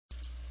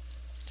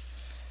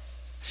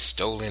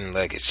Stolen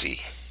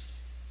Legacy.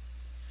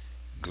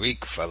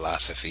 Greek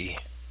philosophy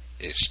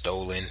is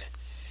stolen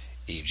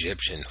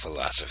Egyptian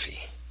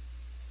philosophy.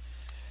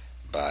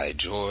 By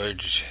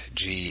George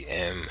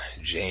G.M.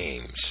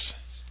 James.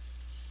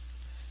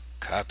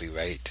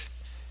 Copyright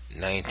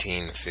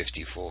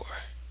 1954.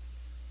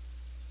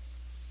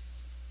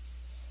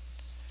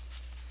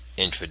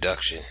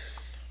 Introduction.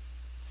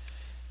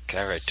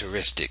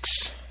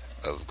 Characteristics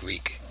of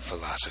Greek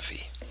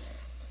philosophy.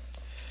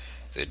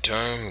 The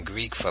term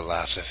Greek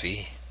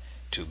philosophy,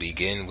 to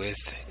begin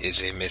with,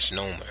 is a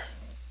misnomer,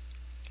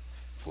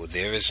 for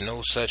there is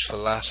no such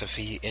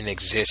philosophy in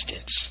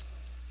existence.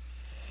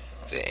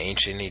 The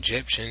ancient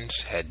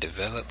Egyptians had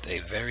developed a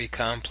very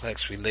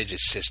complex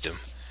religious system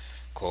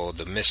called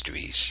the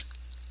Mysteries,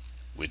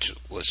 which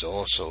was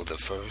also the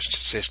first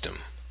system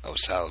of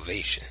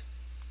salvation.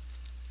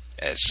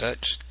 As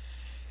such,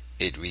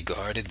 it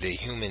regarded the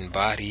human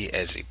body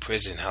as a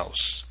prison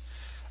house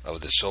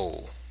of the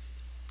soul,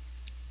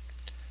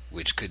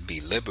 which could be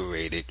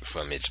liberated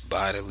from its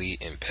bodily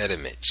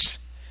impediments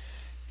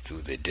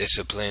through the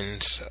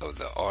disciplines of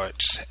the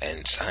arts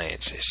and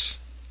sciences,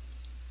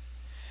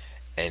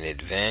 and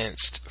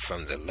advanced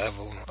from the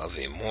level of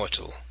a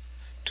mortal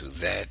to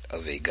that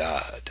of a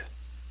god.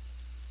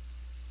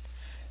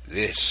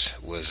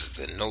 This was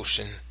the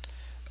notion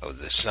of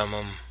the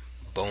summum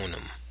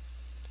bonum,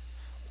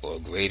 or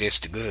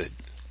greatest good,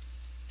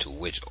 to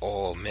which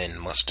all men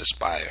must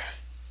aspire,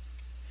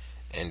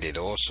 and it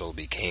also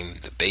became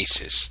the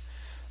basis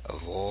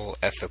of all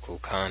ethical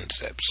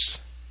concepts.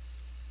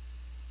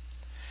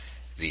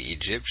 The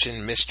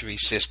Egyptian mystery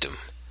system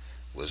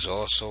was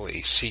also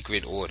a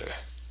secret order,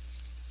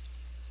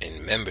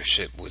 and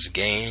membership was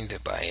gained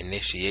by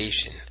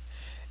initiation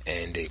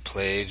and a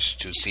pledge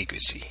to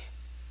secrecy.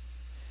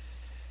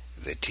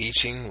 The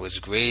teaching was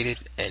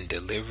graded and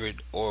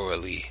delivered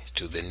orally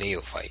to the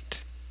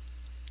neophyte,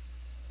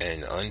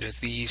 and under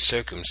these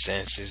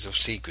circumstances of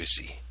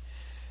secrecy,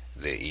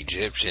 the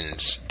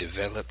Egyptians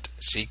developed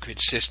secret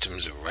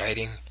systems of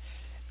writing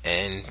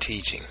and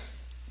teaching,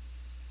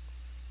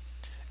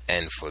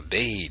 and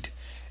forbade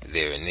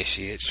their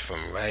initiates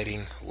from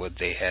writing what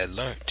they had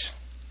learnt.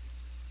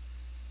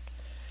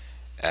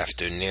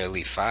 After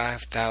nearly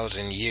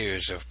 5,000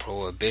 years of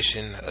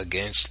prohibition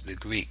against the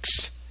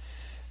Greeks,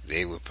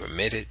 they were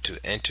permitted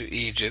to enter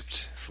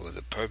Egypt for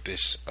the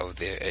purpose of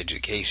their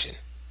education,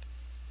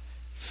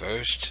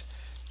 first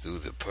through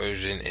the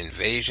Persian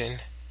invasion,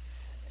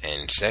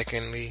 and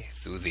secondly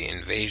through the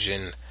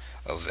invasion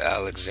of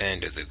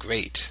Alexander the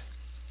Great.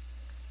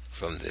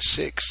 From the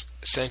 6th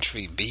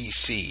century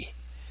BC,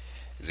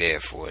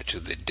 therefore, to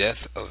the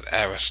death of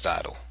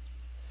Aristotle,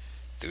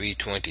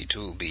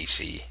 322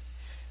 BC,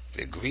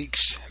 the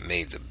Greeks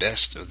made the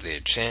best of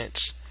their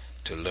chance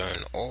to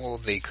learn all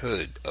they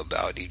could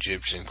about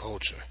Egyptian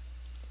culture.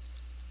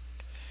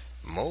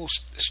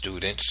 Most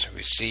students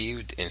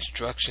received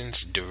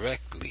instructions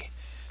directly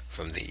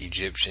from the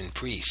Egyptian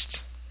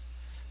priests,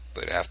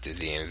 but after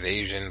the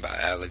invasion by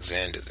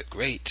Alexander the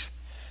Great,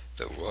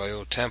 the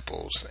royal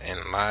temples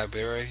and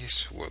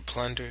libraries were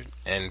plundered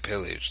and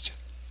pillaged,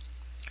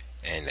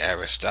 and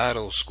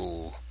Aristotle's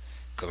school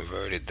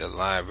converted the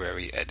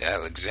library at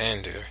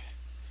Alexander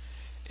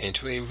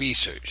into a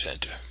research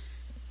center.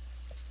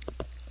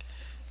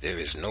 There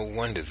is no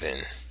wonder,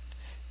 then,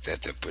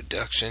 that the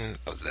production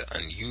of the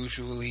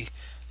unusually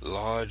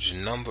large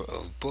number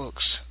of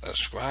books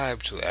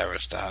ascribed to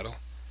Aristotle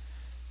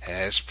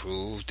has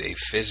proved a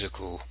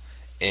physical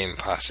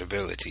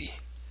impossibility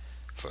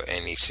for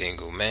any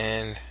single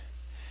man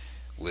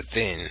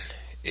within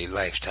a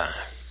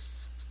lifetime.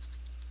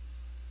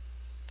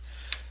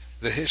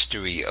 The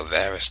history of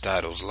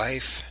Aristotle's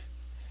life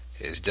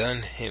has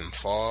done him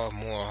far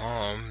more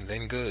harm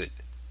than good,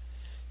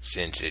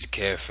 since it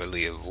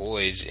carefully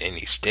avoids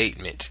any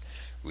statement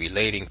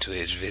relating to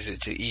his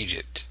visit to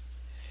Egypt,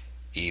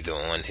 either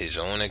on his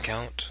own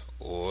account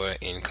or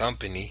in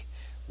company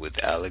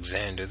with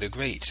Alexander the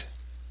Great,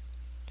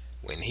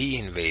 when he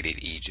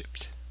invaded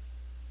Egypt.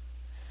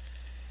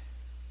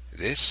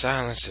 This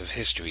silence of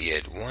history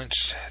at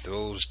once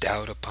throws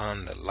doubt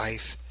upon the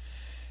life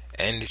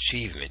and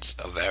achievements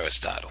of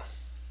Aristotle.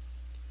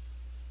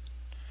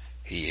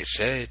 He is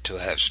said to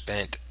have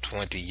spent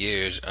 20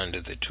 years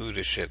under the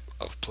tutorship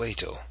of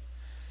Plato,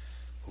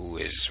 who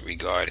is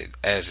regarded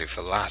as a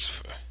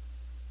philosopher,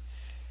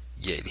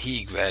 yet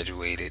he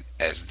graduated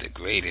as the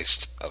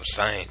greatest of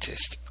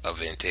scientists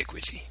of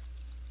antiquity.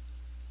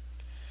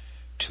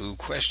 Two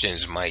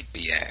questions might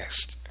be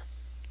asked.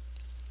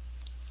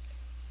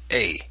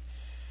 A.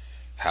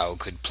 How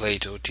could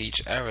Plato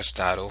teach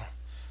Aristotle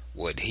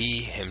what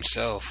he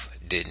himself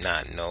did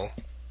not know?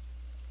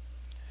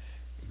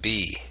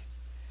 B.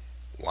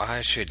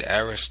 Why should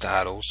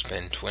Aristotle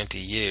spend 20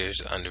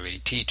 years under a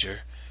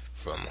teacher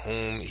from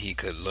whom he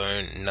could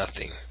learn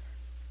nothing?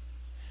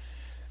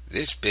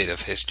 This bit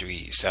of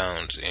history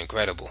sounds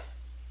incredible.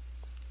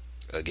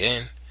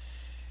 Again,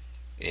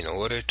 in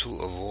order to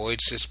avoid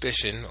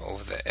suspicion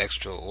over the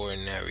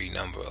extraordinary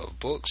number of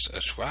books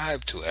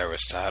ascribed to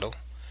Aristotle,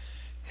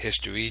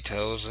 history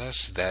tells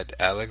us that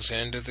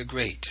Alexander the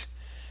Great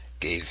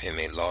gave him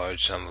a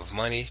large sum of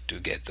money to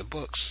get the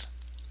books.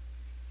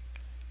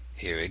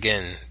 Here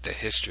again, the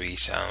history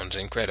sounds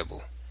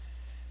incredible,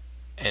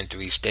 and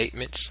 3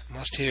 statements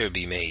must here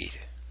be made.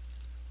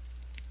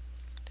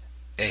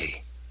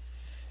 A.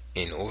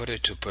 In order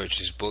to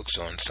purchase books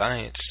on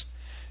science,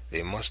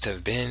 they must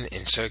have been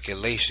in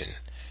circulation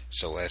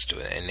so as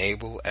to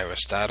enable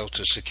Aristotle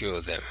to secure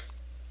them.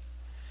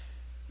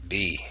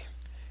 B.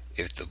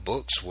 If the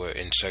books were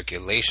in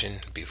circulation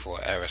before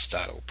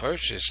Aristotle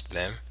purchased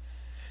them,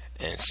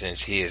 and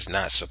since he is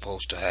not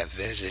supposed to have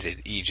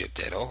visited Egypt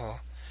at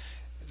all,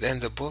 then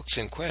the books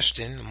in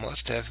question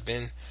must have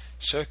been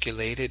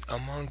circulated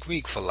among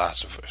Greek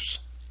philosophers.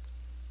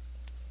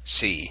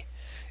 C.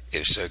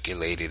 If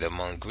circulated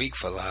among Greek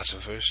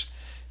philosophers,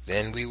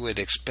 then we would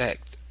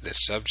expect the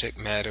subject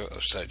matter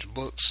of such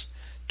books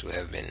to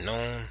have been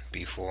known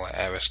before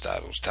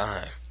Aristotle's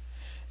time,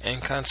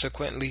 and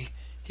consequently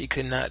he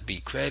could not be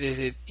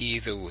credited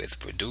either with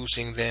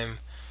producing them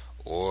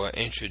or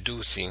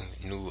introducing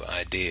new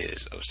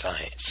ideas of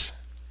science.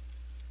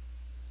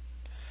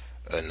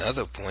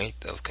 Another point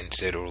of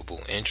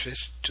considerable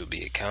interest to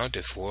be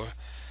accounted for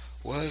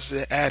was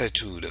the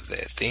attitude of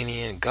the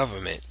Athenian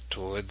government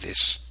toward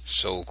this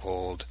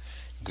so-called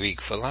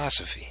Greek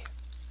philosophy,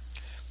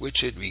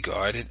 which it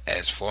regarded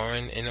as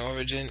foreign in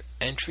origin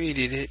and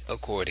treated it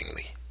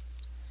accordingly.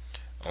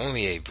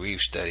 Only a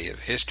brief study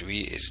of history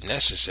is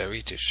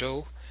necessary to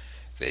show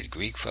that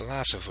Greek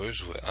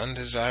philosophers were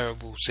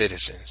undesirable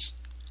citizens,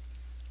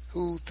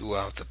 who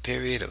throughout the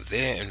period of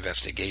their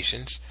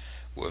investigations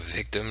were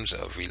victims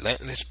of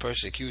relentless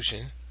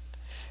persecution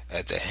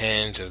at the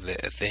hands of the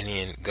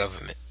Athenian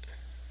government.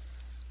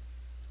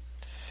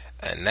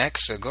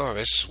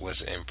 Anaxagoras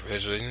was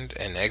imprisoned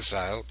and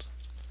exiled.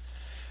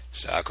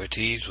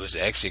 Socrates was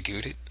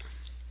executed.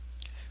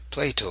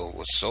 Plato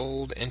was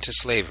sold into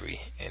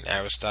slavery, and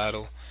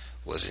Aristotle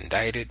was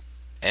indicted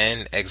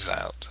and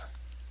exiled.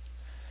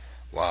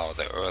 While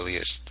the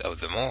earliest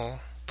of them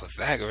all,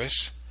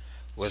 Pythagoras,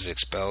 was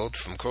expelled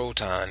from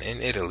Croton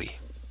in Italy.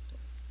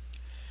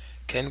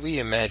 Can we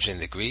imagine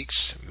the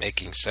Greeks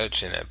making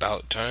such an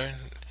about turn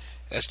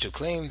as to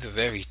claim the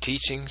very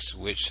teachings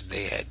which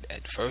they had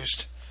at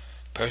first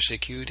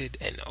persecuted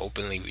and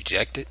openly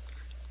rejected?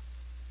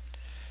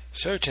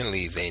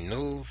 Certainly they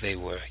knew they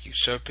were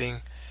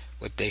usurping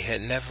what they had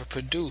never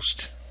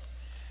produced,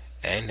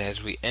 and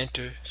as we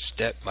enter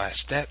step by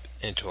step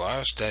into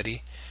our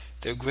study,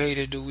 the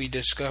greater do we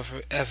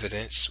discover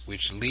evidence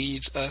which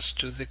leads us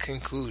to the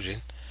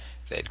conclusion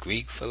that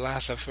Greek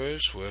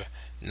philosophers were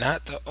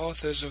not the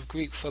authors of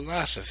Greek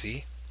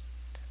philosophy,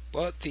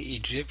 but the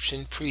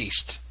Egyptian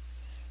priests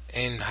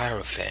and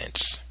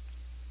hierophants.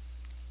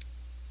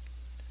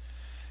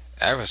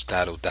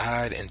 Aristotle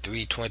died in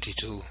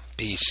 322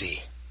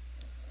 BC.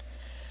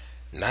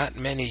 Not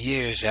many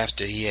years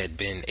after he had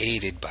been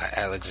aided by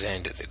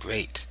Alexander the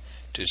Great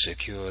to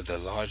secure the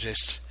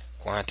largest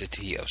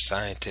quantity of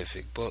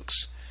scientific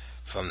books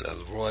from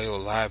the royal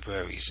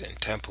libraries and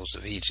temples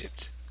of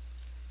Egypt.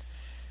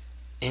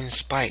 In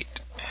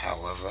spite,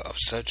 however, of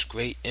such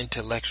great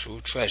intellectual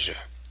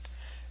treasure,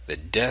 the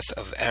death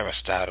of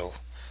Aristotle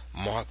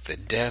marked the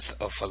death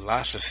of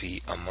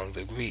philosophy among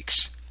the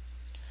Greeks,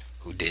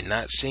 who did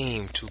not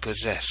seem to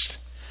possess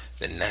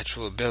the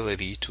natural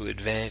ability to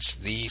advance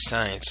these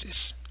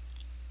sciences.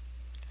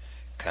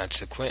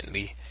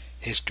 Consequently,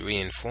 history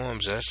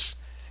informs us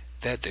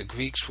that the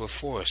Greeks were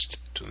forced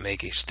to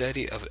make a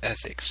study of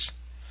ethics,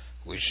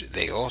 which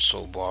they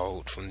also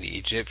borrowed from the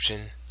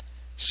Egyptian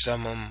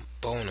summum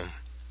bonum,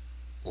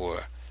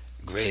 or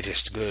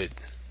greatest good.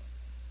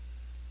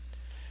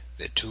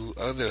 The 2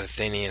 other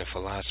Athenian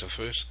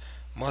philosophers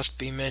must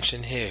be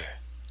mentioned here.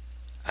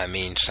 I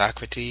mean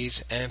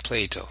Socrates and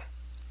Plato,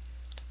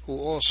 who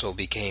also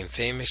became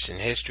famous in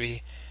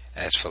history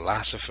as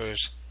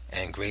philosophers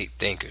and great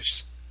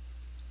thinkers.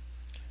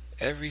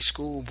 Every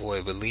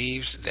schoolboy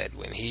believes that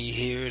when he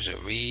hears or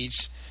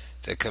reads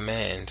the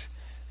command,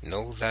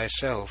 "Know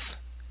thyself,"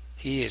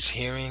 he is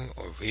hearing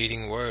or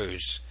reading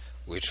words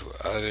which were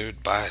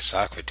uttered by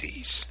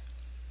Socrates.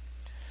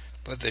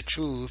 But the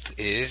truth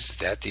is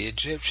that the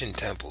Egyptian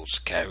temples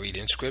carried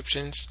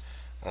inscriptions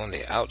on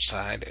the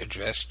outside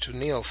addressed to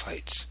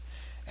neophytes,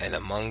 and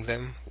among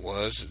them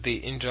was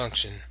the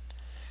injunction,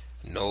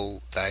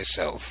 "Know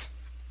thyself."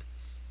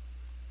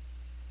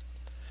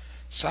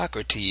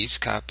 Socrates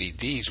copied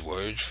these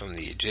words from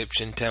the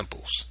Egyptian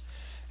temples,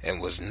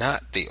 and was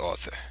not the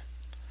author.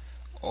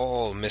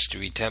 All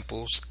mystery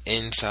temples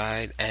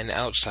inside and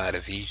outside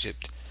of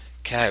Egypt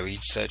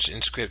carried such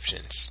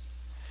inscriptions,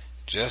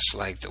 just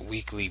like the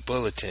weekly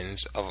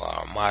bulletins of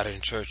our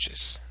modern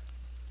churches.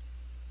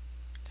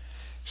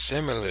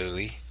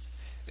 Similarly,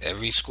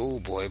 every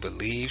schoolboy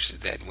believes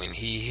that when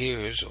he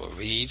hears or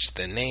reads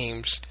the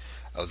names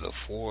of the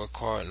 4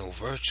 cardinal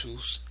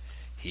virtues,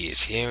 he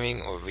is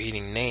hearing or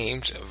reading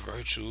names of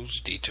virtues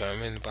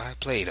determined by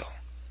Plato.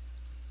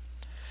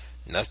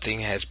 Nothing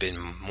has been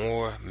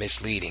more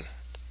misleading,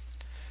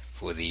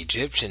 for the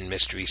Egyptian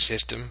mystery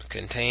system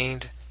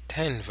contained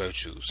 10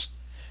 virtues,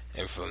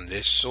 and from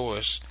this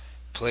source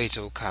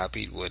Plato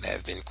copied what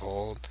have been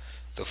called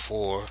the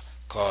 4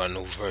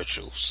 cardinal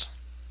virtues: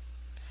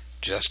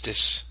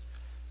 justice,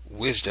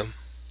 wisdom,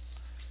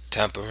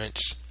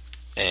 temperance,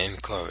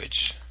 and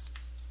courage.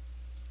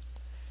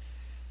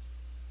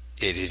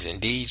 It is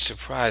indeed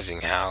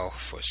surprising how,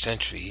 for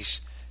centuries,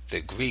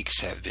 the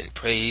Greeks have been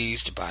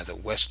praised by the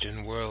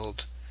Western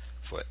world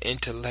for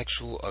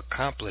intellectual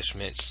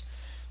accomplishments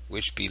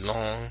which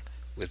belong,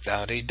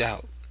 without a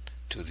doubt,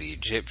 to the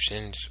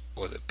Egyptians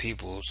or the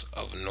peoples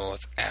of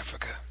North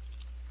Africa.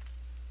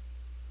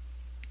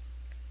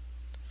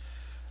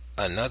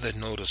 Another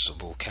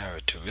noticeable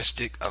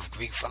characteristic of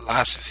Greek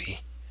philosophy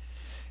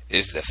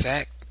is the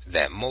fact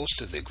that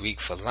most of the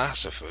Greek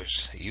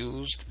philosophers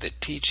used the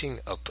teaching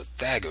of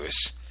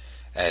Pythagoras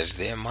as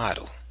their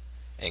model,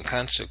 and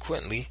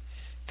consequently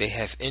they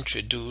have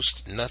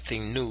introduced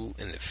nothing new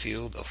in the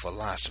field of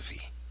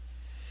philosophy.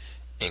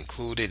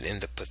 Included in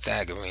the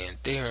Pythagorean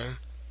theorem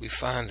we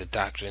find the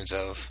doctrines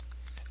of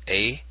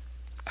A.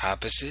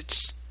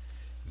 Opposites,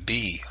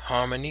 B.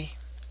 Harmony,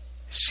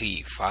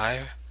 C.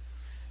 Fire,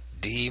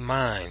 D.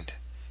 Mind,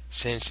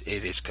 since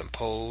it is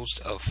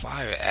composed of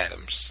fire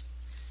atoms,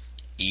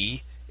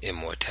 E.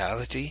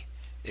 Immortality,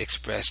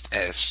 expressed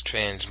as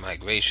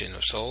transmigration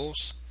of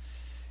souls,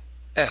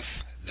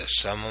 F. The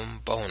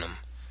summum bonum,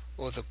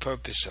 or the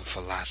purpose of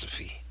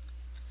philosophy.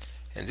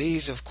 And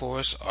these, of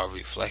course, are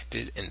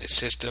reflected in the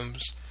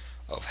systems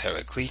of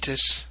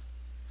Heraclitus,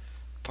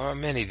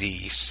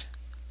 Parmenides,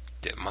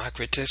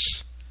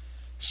 Democritus,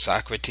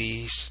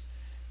 Socrates,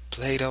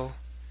 Plato,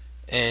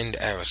 and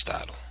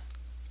Aristotle.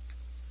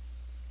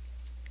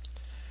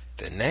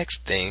 The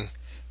next thing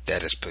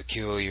that is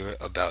peculiar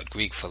about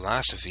Greek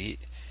philosophy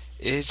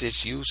is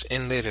its use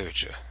in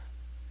literature.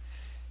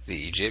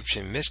 The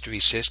Egyptian mystery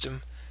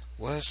system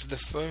was the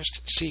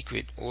first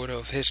secret order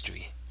of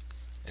history,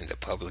 and the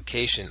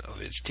publication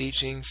of its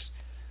teachings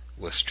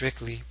was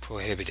strictly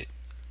prohibited.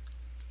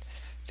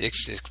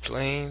 This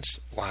explains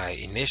why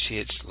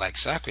initiates like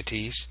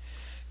Socrates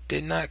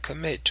did not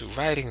commit to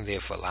writing their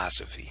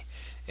philosophy,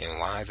 and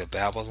why the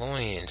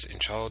Babylonians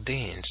and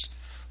Chaldeans,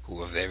 who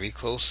were very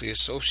closely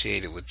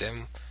associated with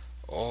them,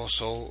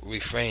 also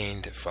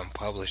refrained from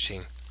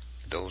publishing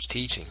those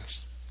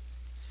teachings.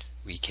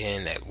 We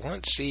can at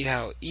once see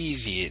how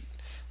easy it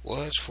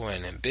was for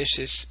an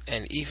ambitious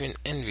and even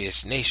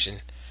envious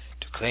nation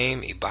to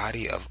claim a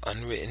body of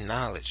unwritten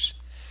knowledge,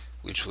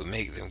 which would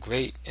make them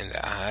great in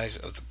the eyes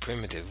of the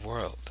primitive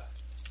world.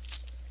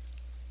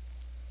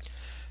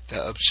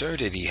 The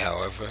absurdity,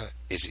 however,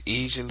 is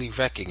easily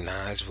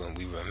recognized when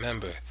we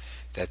remember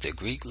that the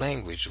Greek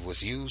language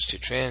was used to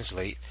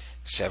translate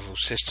several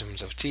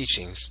systems of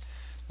teachings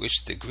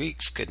which the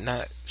Greeks could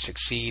not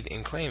succeed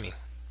in claiming.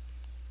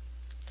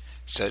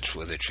 Such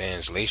were the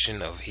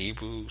translation of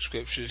Hebrew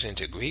scriptures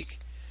into Greek,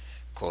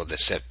 called the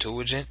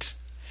Septuagint,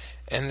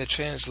 and the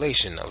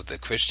translation of the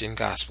Christian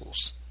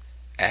Gospels,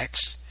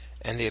 Acts,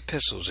 and the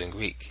Epistles in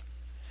Greek,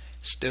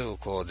 still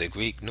called the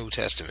Greek New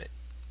Testament.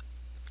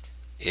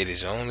 It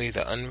is only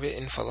the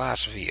unwritten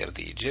philosophy of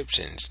the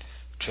Egyptians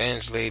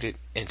translated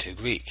into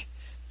Greek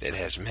that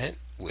has met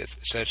with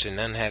such an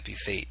unhappy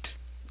fate,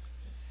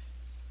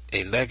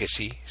 a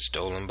legacy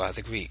stolen by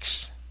the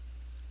Greeks.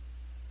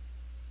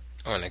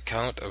 On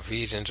account of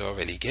reasons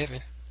already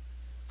given,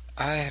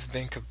 I have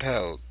been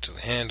compelled to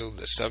handle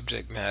the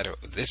subject matter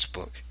of this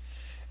book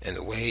in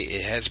the way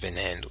it has been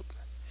handled,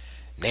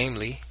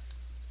 namely,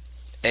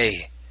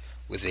 A.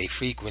 with a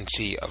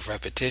frequency of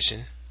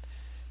repetition,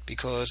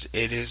 because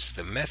it is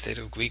the method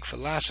of Greek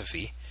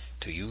philosophy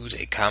to use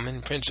a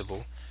common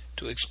principle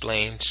to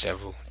explain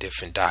several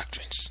different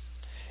doctrines,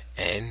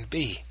 and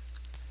B.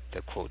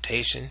 the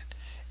quotation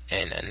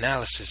and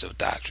analysis of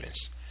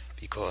doctrines,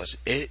 because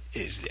it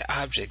is the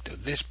object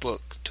of this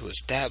book to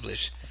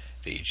establish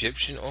the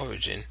Egyptian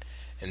origin,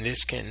 and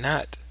this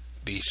cannot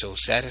be so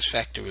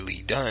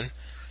satisfactorily done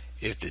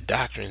if the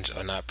doctrines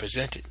are not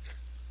presented.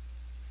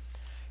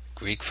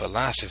 Greek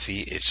philosophy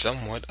is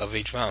somewhat of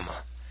a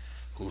drama,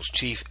 whose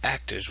chief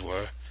actors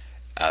were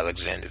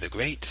Alexander the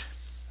Great,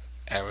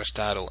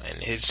 Aristotle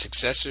and his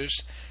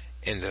successors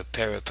in the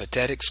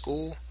Peripatetic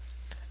school,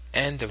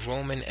 and the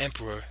Roman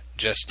Emperor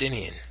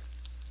Justinian.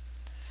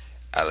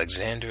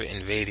 Alexander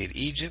invaded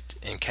Egypt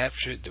and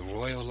captured the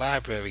royal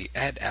library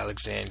at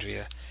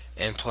Alexandria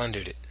and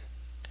plundered it.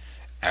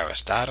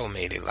 Aristotle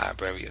made a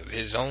library of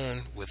his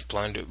own with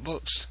plundered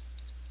books,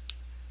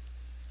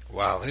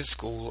 while his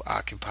school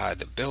occupied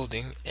the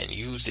building and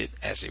used it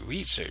as a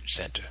research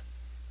center.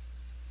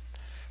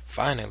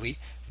 Finally,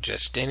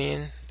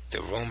 Justinian,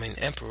 the Roman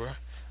emperor,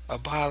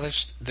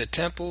 abolished the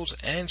temples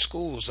and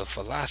schools of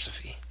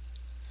philosophy,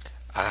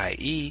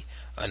 i.e.,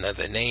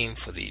 another name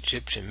for the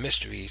Egyptian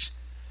mysteries,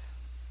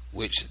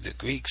 which the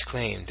Greeks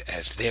claimed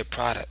as their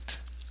product,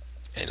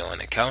 and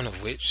on account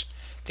of which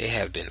they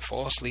have been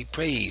falsely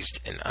praised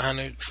and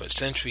honored for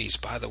centuries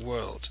by the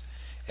world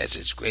as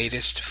its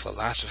greatest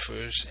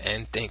philosophers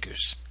and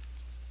thinkers.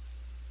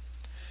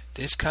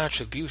 This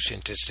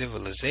contribution to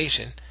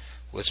civilization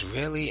was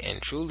really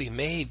and truly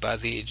made by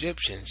the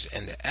Egyptians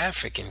and the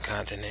African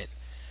continent,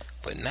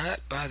 but not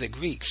by the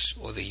Greeks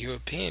or the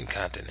European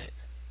continent.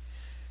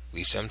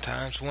 We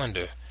sometimes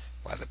wonder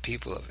why the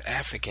people of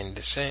African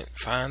descent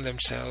find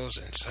themselves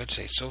in such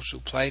a social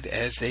plight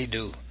as they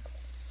do.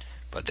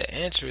 But the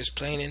answer is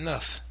plain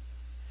enough.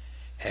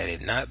 Had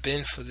it not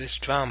been for this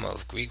drama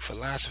of Greek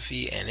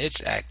philosophy and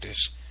its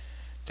actors,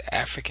 the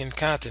African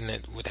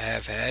continent would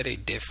have had a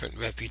different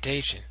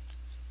reputation,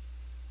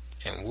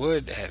 and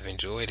would have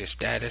enjoyed a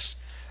status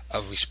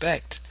of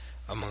respect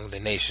among the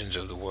nations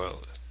of the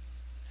world.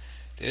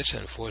 This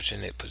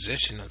unfortunate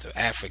position of the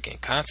African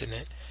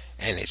continent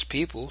and its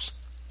peoples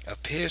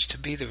appears to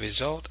be the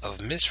result of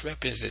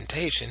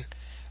misrepresentation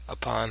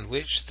upon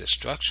which the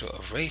structure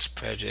of race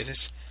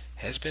prejudice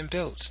has been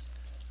built,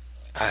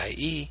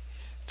 i.e.,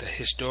 the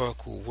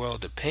historical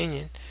world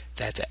opinion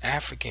that the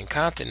African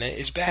continent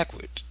is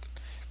backward,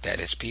 that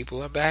its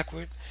people are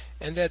backward,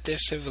 and that their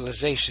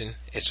civilization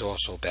is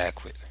also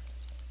backward.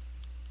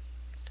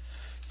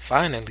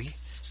 Finally,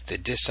 the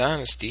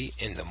dishonesty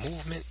in the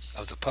movement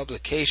of the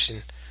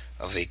publication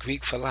of a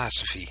Greek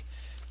philosophy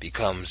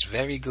becomes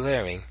very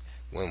glaring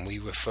when we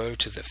refer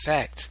to the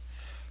fact,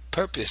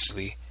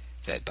 purposely,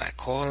 that by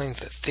calling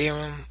the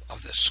theorem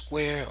of the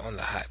square on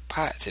the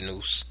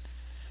hypotenuse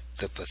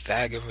the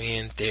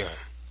Pythagorean theorem,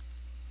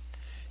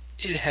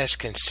 it has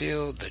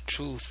concealed the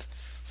truth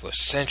for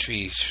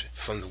centuries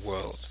from the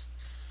world,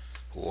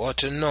 who ought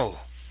to know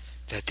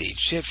that the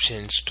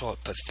Egyptians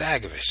taught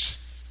Pythagoras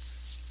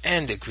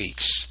and the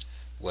Greeks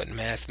what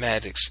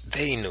mathematics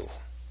they knew.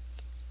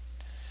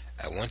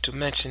 I want to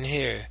mention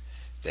here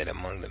that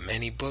among the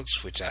many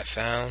books which I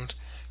found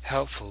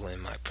helpful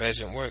in my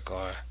present work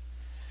are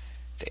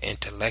The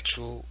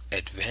Intellectual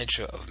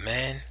Adventure of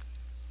Man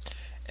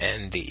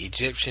and The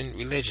Egyptian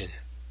Religion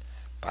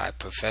by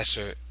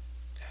Professor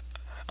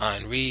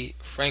Henri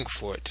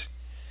Frankfurt,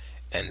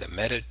 and The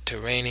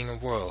Mediterranean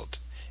World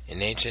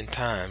in Ancient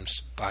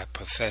Times by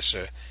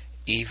Professor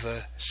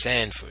Eva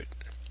Sanford.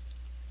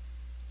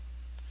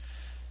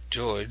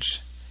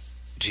 George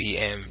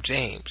G.M.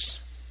 James.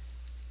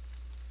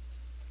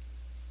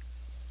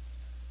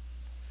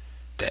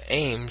 The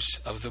aims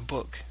of the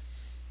book.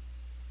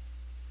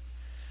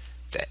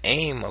 The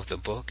aim of the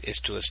book is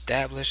to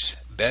establish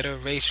better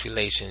race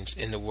relations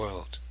in the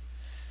world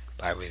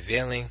by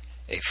revealing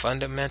a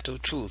fundamental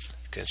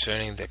truth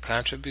concerning the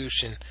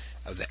contribution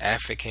of the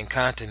African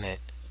continent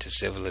to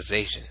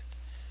civilization.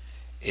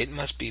 It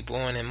must be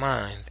borne in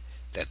mind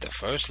that the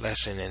first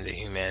lesson in the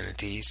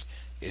humanities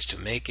is to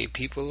make a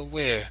people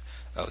aware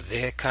of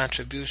their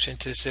contribution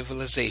to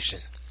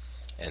civilization,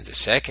 and the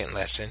second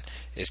lesson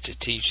is to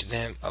teach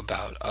them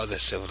about other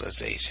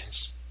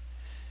civilizations.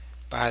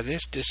 By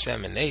this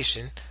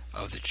dissemination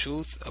of the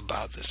truth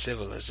about the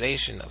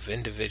civilization of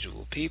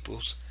individual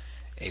peoples,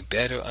 a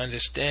better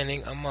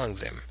understanding among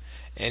them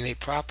and a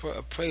proper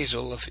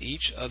appraisal of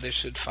each other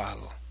should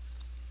follow.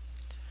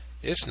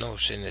 This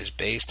notion is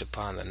based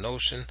upon the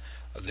notion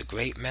of the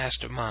great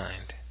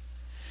mastermind.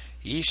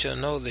 Ye shall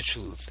know the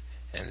truth,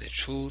 and the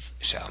truth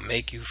shall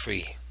make you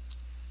free.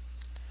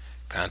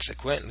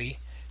 Consequently,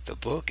 the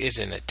book is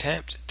an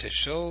attempt to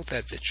show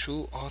that the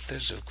true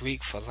authors of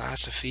Greek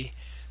philosophy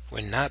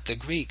were not the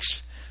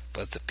Greeks,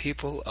 but the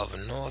people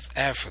of North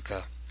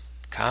Africa,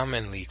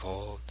 commonly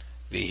called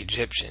the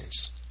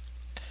Egyptians,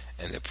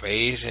 and the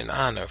praise and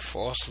honor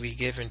falsely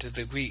given to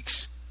the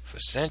Greeks for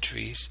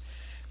centuries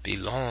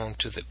belonged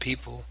to the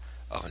people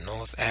of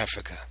North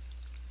Africa,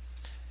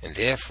 and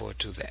therefore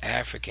to the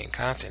African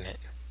continent.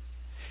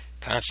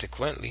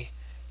 Consequently,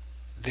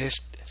 this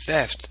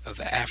theft of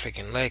the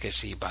African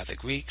legacy by the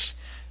Greeks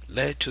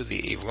led to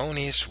the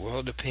erroneous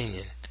world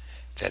opinion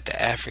that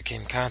the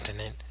African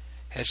continent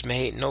has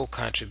made no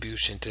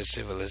contribution to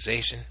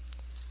civilization,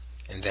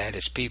 and that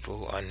its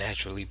people are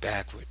naturally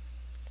backward.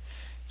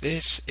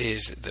 This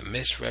is the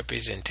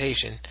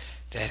misrepresentation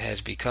that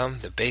has become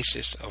the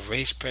basis of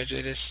race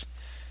prejudice,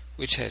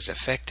 which has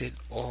affected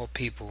all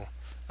people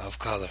of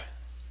color.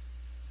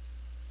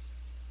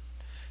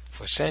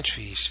 For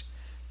centuries,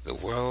 the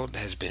world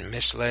has been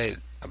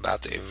misled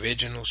about the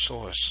original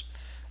source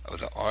of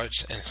the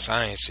arts and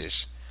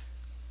sciences.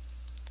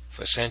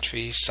 For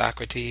centuries,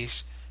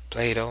 Socrates,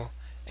 Plato,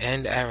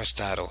 and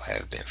Aristotle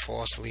have been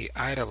falsely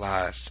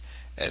idolized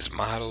as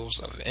models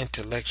of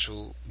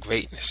intellectual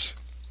greatness.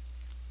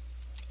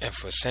 And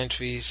for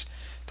centuries,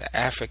 the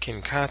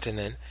African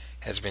continent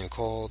has been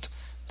called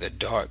the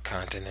Dark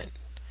Continent,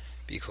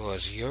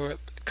 because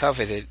Europe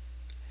coveted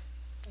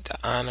the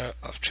honor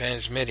of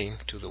transmitting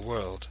to the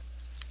world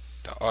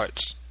the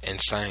arts and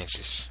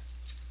sciences.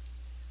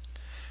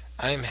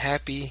 I am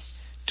happy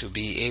to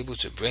be able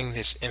to bring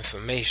this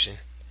information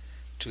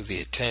to the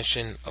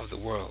attention of the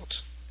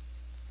world,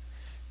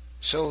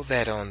 so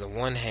that on the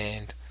one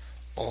hand,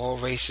 all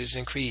races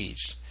and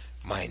creeds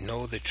might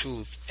know the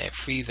truth and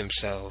free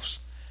themselves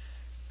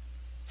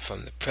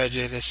from the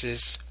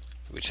prejudices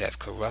which have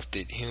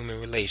corrupted human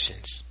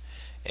relations,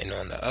 and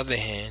on the other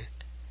hand,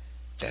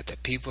 that the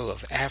people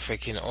of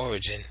African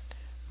origin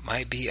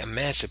might be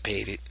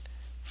emancipated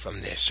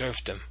from their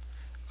serfdom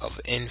of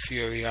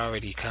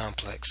inferiority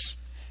complex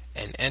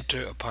and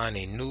enter upon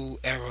a new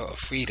era of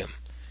freedom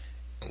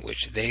in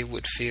which they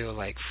would feel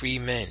like free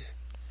men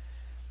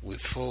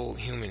with full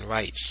human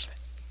rights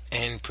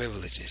and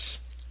privileges.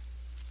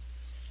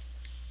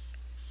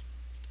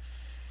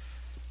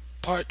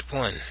 Part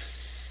 1.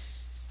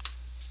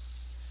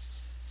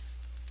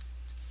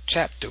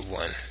 Chapter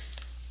 1.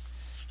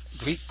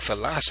 Greek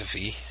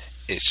philosophy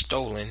is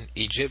stolen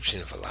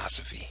Egyptian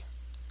philosophy.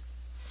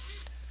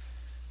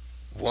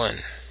 1.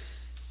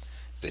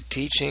 The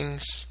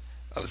teachings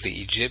of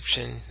the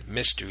Egyptian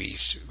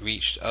mysteries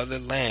reached other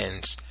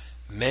lands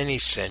many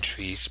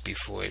centuries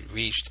before it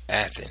reached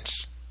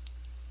Athens.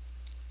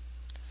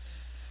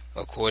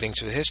 According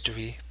to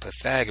history,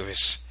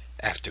 Pythagoras,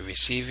 after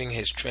receiving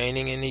his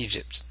training in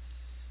Egypt,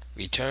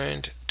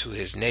 returned to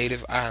his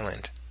native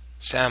island,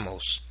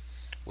 Samos,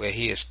 where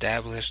he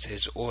established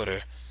his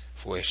order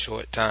for a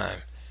short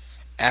time,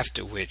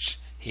 after which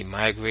he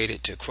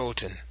migrated to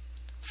Croton,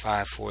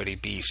 540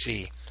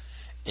 BC,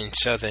 in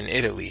southern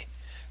Italy,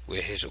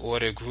 where his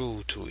order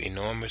grew to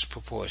enormous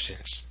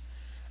proportions,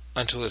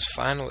 until his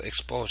final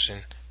expulsion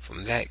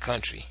from that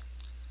country.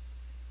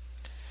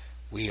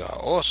 We are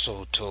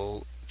also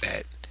told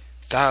that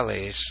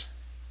Thales,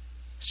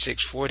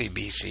 640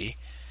 BC,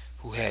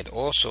 who had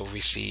also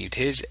received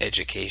his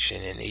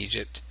education in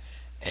Egypt,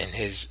 and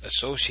his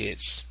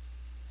associates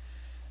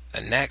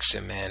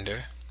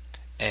Anaximander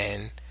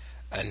and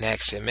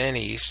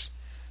Anaximenes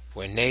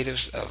were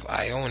natives of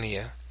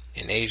Ionia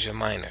in Asia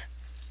Minor,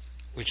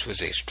 which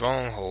was a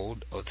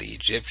stronghold of the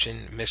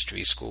Egyptian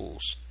mystery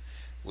schools,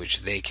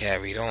 which they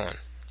carried on.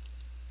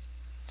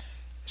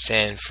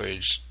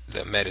 Sanford's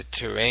The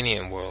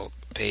Mediterranean World,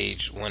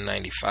 page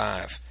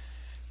 195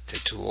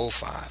 to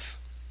 205.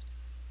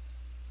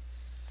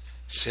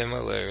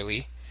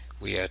 Similarly,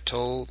 we are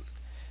told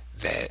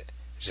that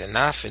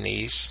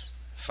Xenophanes,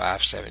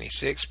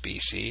 576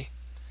 BC,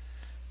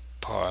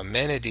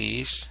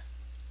 Parmenides,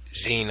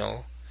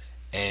 Zeno,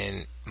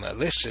 and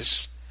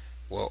Melissus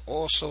were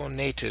also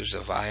natives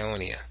of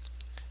Ionia,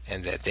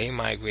 and that they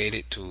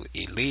migrated to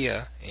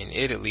Elea in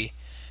Italy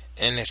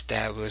and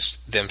established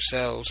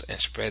themselves and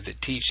spread the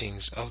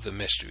teachings of the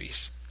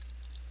mysteries.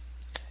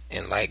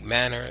 In like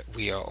manner,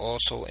 we are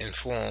also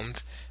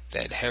informed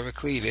that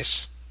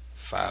Heraclitus,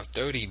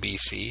 530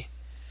 BC,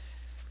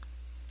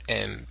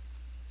 and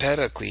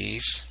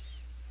Pericles,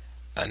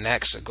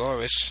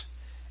 Anaxagoras,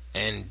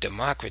 and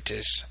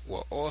Democritus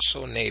were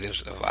also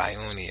natives of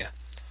Ionia,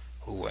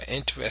 who were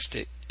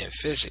interested in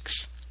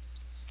physics.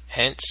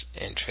 Hence,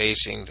 in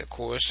tracing the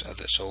course of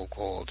the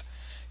so-called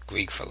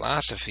Greek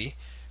philosophy,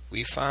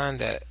 we find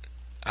that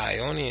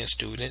Ionian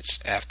students,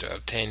 after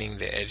obtaining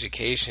their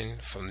education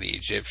from the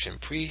Egyptian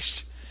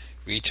priests,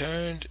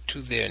 returned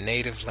to their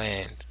native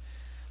land,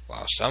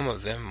 while some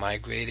of them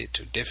migrated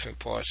to different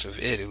parts of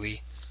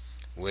Italy,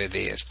 where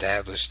they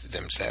established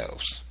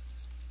themselves.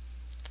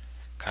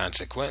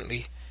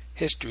 Consequently,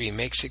 history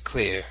makes it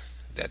clear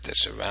that the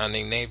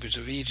surrounding neighbors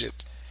of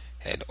Egypt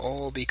had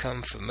all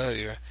become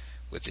familiar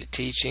with the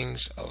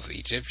teachings of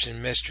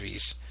Egyptian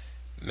mysteries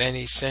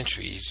many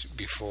centuries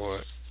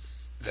before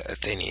the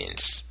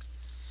Athenians,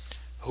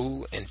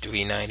 who in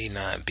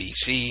 399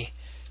 BC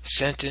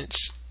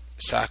sentenced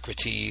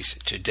Socrates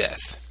to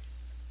death.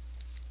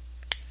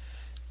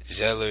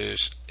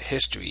 Zeller's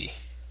History,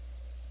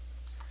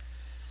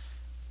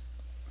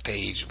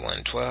 page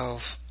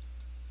 112,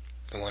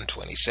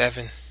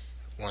 127,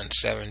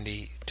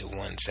 170 to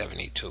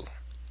 172,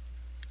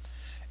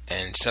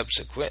 and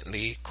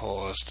subsequently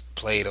caused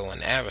Plato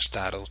and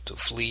Aristotle to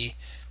flee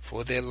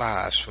for their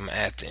lives from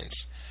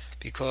Athens,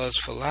 because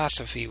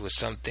philosophy was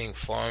something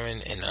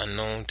foreign and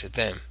unknown to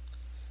them.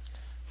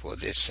 For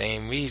this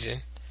same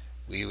reason,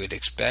 we would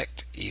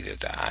expect either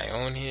the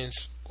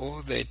Ionians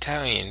or the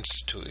Italians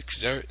to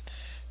exert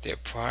their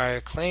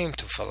prior claim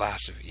to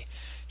philosophy,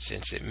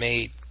 since it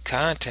made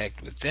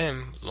contact with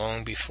them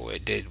long before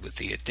it did with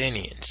the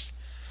Athenians,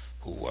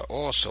 who were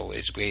also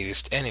its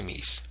greatest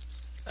enemies,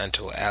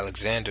 until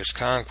Alexander's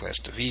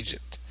conquest of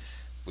Egypt,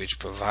 which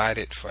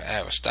provided for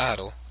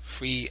Aristotle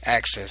free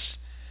access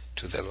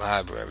to the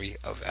library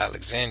of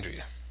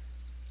Alexandria.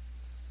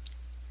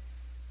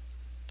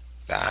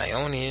 The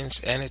Ionians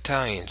and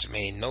Italians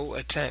made no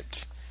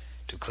attempt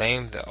to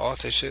claim the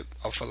authorship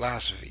of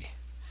philosophy,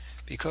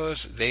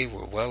 because they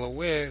were well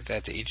aware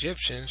that the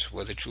Egyptians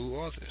were the true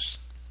authors.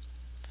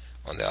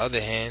 On the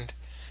other hand,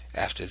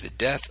 after the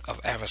death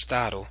of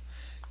Aristotle,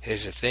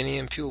 his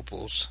Athenian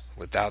pupils,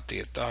 without the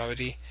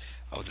authority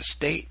of the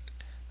state,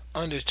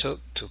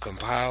 undertook to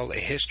compile a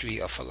history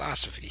of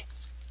philosophy,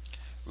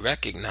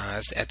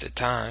 recognized at the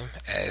time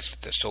as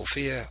the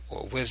Sophia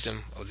or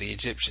wisdom of the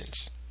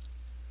Egyptians,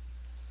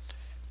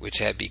 which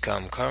had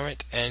become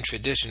current and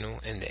traditional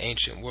in the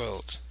ancient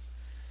world,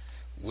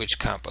 which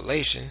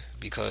compilation,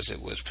 because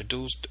it was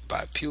produced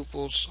by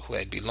pupils who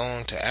had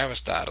belonged to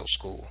Aristotle's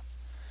school,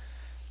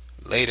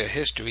 later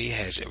history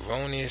has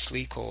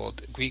erroneously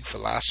called Greek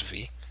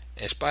philosophy,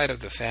 in spite of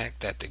the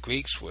fact that the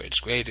Greeks were its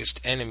greatest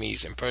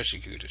enemies and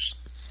persecutors,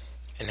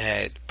 and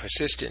had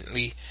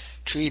persistently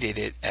treated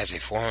it as a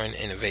foreign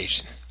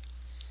innovation.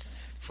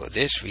 For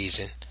this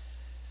reason,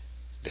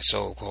 the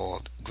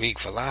so-called Greek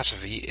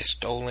philosophy is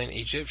stolen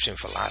Egyptian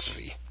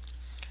philosophy,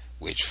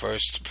 which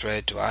first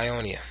spread to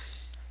Ionia,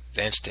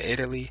 thence to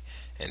Italy,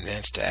 and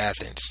thence to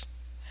Athens.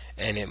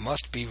 And it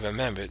must be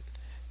remembered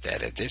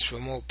that at this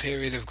remote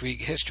period of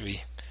Greek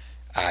history,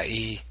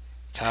 i.e.,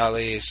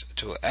 Thales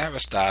to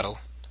Aristotle,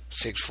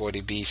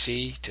 640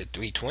 BC to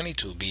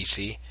 322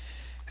 BC,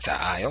 the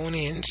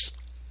Ionians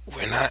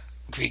were not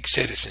Greek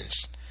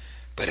citizens,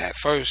 but at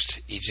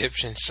first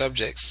Egyptian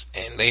subjects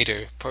and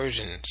later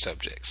Persian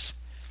subjects.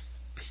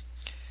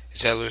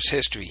 Zeller's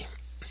History,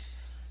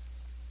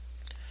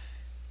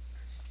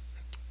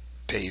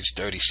 page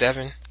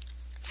 37,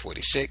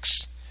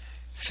 46,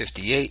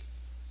 58,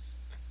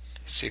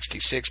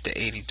 66 to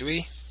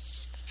 83,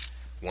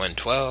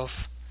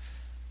 112,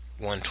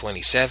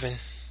 127,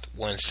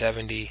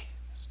 170,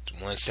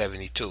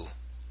 172.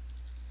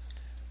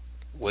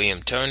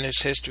 William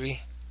Turner's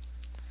History,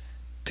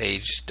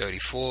 page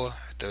 34,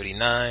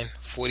 39,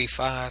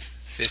 45,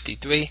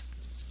 53.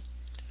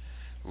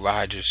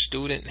 Rogers'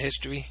 Student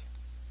History,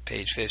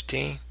 page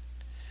 15.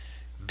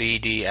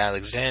 B.D.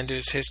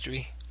 Alexander's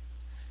History,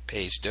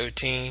 page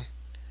 13,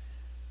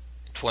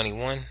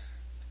 21.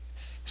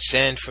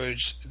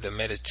 Sanford's The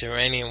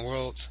Mediterranean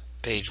World,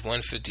 page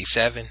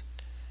 157,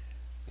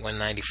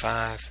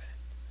 195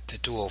 to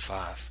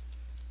 205.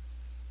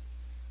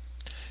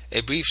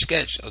 A brief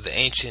sketch of the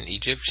ancient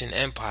Egyptian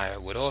empire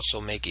would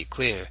also make it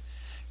clear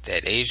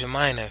that Asia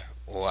Minor,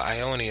 or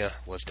Ionia,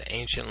 was the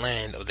ancient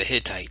land of the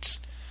Hittites,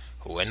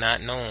 who were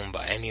not known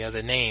by any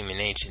other name in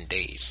ancient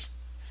days.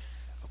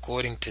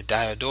 According to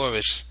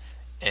Diodorus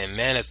and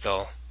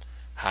Manetho,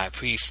 high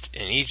priest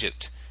in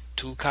Egypt,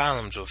 2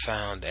 columns were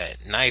found at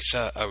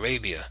Nysa,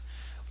 Arabia,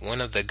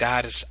 one of the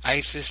goddess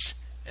Isis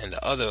and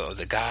the other of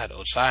the god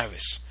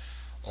Osiris,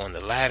 on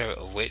the latter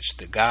of which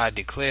the god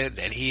declared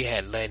that he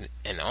had led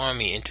an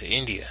army into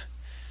India,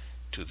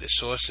 to the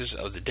sources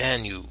of the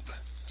Danube,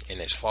 and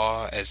as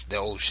far as the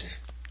ocean.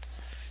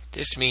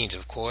 This means,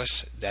 of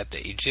course, that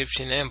the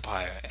Egyptian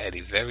Empire at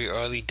a very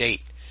early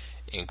date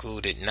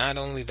included not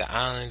only the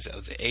islands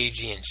of the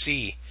Aegean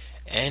Sea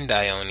and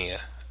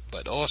Ionia,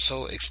 but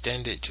also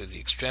extended to the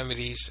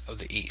extremities of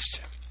the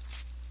east.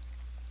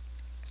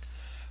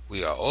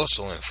 We are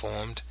also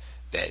informed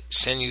that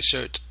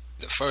Senusert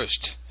I,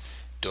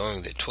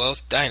 during the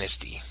 12th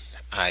dynasty,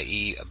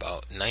 i.e.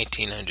 about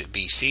 1900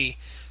 BC,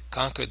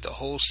 conquered the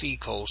whole sea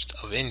coast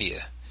of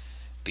India,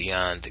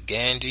 beyond the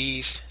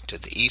Ganges to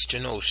the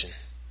Eastern Ocean.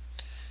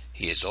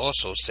 He is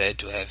also said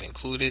to have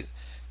included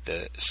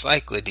the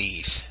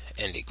Cyclades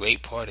and a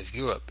great part of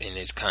Europe in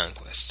his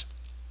conquest.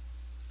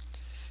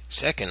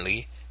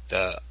 Secondly,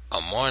 the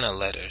Amarna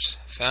letters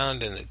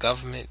found in the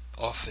government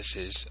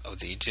offices of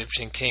the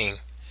Egyptian king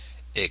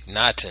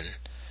Akhenaten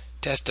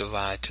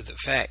testify to the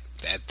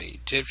fact that the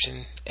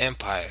Egyptian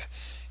empire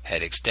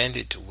had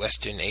extended to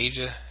Western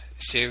Asia,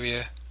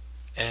 Syria,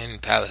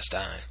 and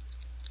Palestine,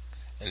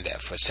 and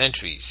that for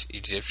centuries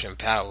Egyptian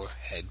power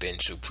had been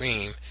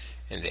supreme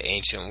in the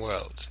ancient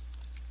world.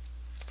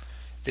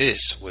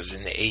 This was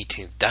in the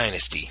 18th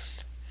dynasty,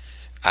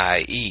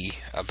 i.e.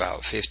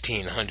 about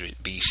 1500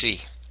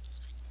 BC.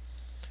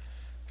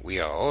 We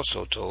are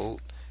also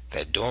told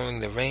that during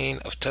the reign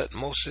of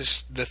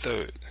Thutmose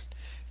III,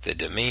 the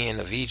dominion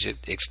of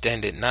Egypt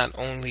extended not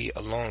only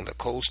along the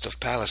coast of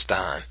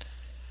Palestine,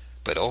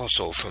 but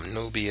also from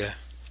Nubia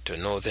to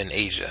northern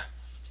Asia.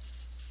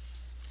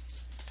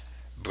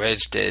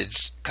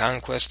 Bredstead's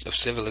Conquest of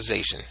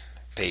Civilization,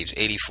 page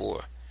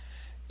 84.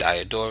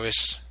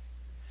 Diodorus,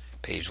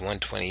 page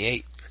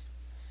 128.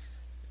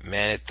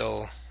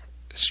 Manetho,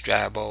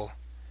 Strabo,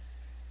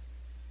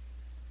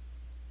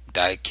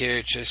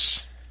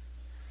 Diacritus,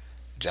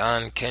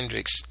 John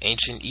Kendrick's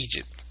Ancient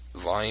Egypt,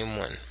 Volume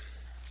 1.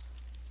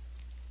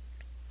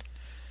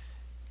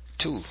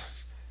 2.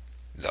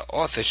 The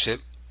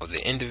authorship of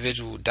the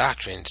individual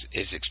doctrines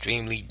is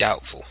extremely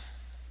doubtful.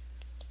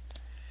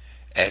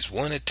 As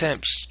one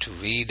attempts to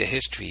read the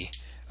history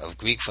of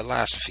Greek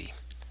philosophy,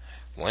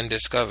 one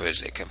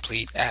discovers a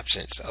complete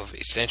absence of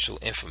essential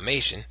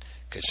information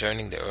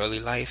concerning the early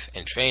life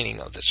and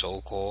training of the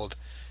so-called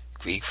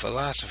Greek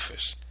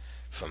philosophers,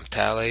 from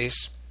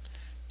Thales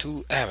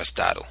to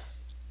Aristotle.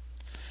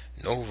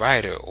 No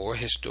writer or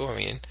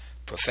historian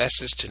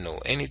professes to know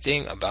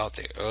anything about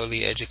their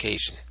early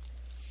education.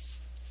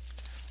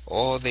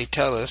 All they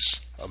tell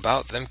us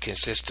about them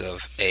consists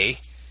of A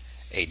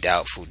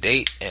doubtful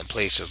date and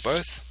place of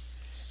birth,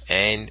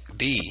 and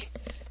B,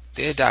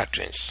 their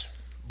doctrines,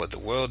 but the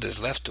world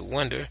is left to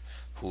wonder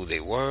who they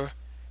were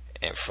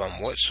and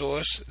from what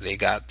source they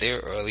got their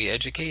early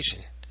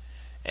education,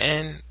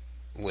 and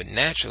would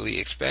naturally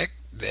expect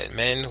that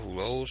men who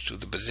rose to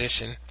the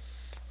position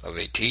of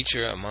a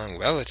teacher among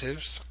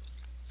relatives,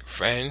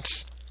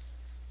 friends,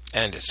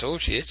 and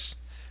associates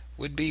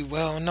would be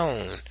well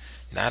known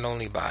not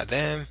only by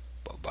them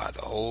but by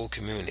the whole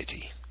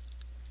community.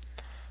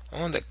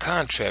 On the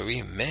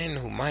contrary, men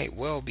who might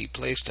well be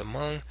placed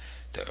among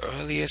the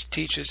earliest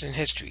teachers in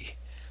history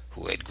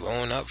who had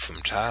grown up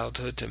from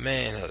childhood to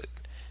manhood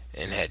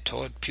and had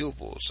taught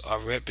pupils, are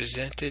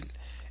represented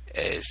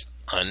as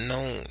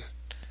unknown,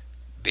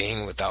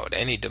 being without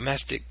any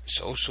domestic,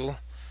 social,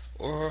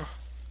 or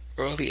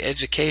early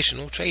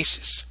educational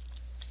traces.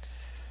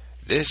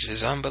 This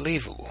is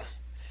unbelievable,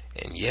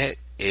 and yet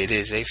it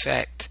is a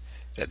fact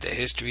that the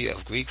history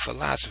of Greek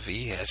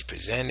philosophy has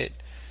presented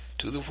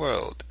to the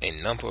world a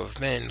number of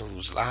men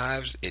whose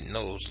lives it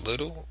knows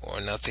little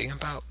or nothing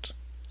about,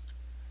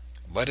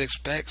 but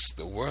expects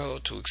the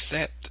world to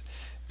accept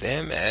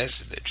them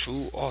as the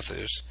true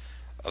authors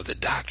of the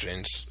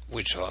doctrines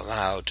which are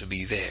allowed to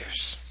be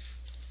theirs.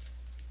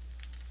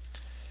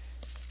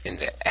 In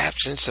the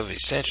absence of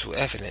essential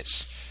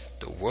evidence,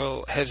 the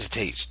world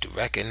hesitates to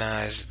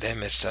recognize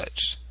them as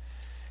such,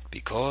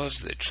 because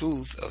the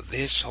truth of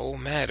this whole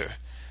matter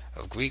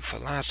of Greek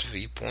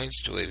philosophy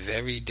points to a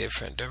very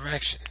different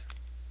direction.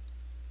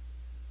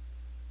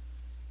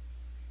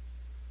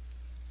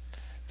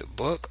 The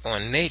book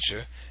on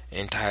nature,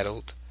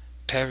 entitled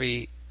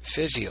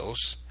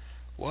Periphysios,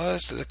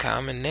 was the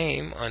common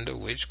name under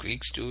which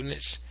Greek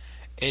students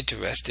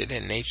interested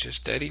in nature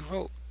study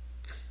wrote.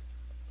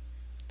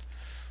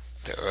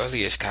 The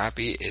earliest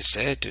copy is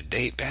said to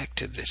date back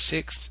to the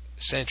 6th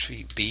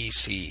century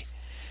BC,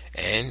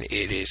 and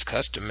it is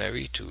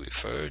customary to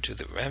refer to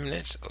the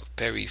remnants of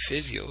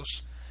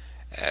Periphysios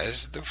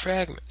as the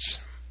fragments.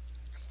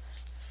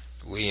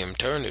 William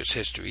Turner's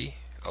History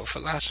of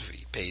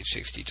Philosophy, page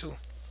 62.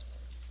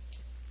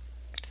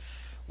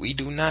 We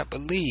do not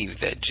believe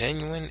that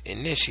genuine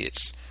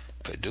initiates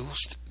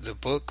produced the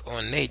book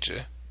on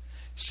nature,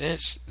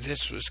 since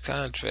this was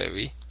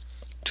contrary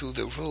to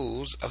the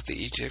rules of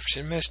the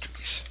Egyptian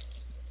mysteries,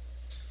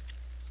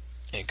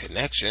 in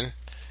connection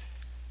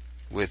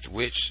with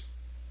which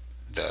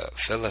the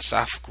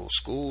philosophical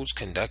schools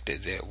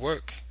conducted their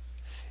work.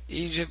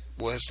 Egypt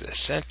was the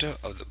center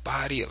of the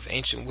body of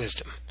ancient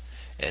wisdom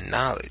and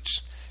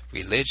knowledge,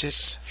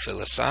 religious,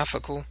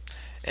 philosophical,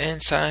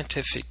 and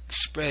scientific,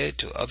 spread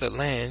to other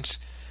lands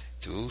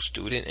through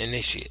student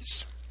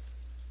initiates.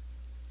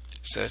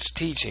 Such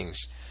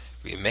teachings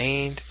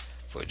remained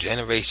for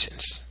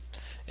generations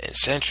and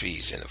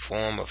centuries in the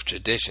form of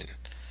tradition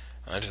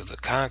until the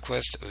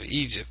conquest of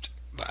Egypt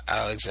by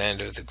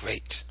Alexander the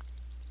Great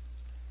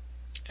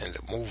and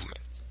the movement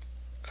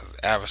of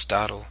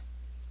Aristotle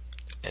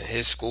and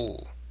his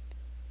school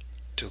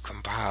to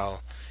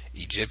compile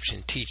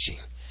Egyptian teaching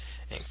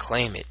and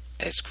claim it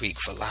as Greek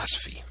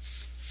philosophy.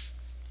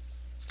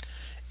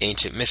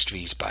 Ancient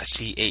Mysteries by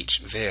C.H.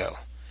 Vail,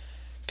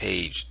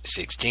 page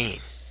 16.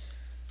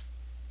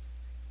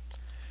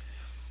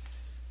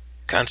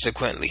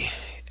 Consequently,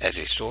 as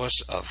a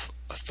source of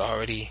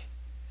authority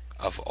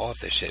of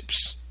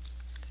authorships,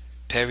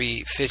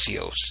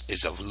 Periphysios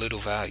is of little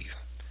value,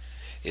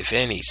 if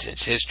any,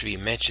 since history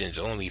mentions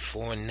only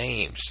 4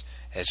 names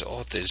as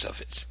authors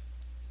of it,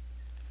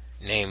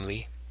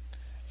 namely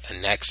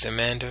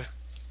Anaximander,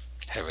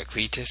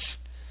 Heraclitus,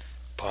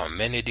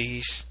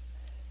 Parmenides,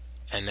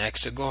 and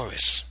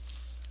Anaxagoras,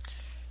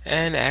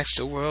 and asks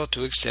the world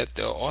to accept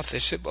their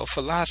authorship of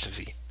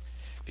philosophy,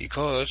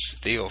 because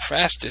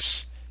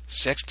Theophrastus,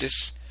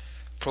 Sextus,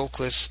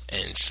 Proclus,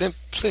 and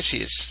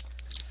Simplicius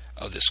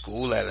of the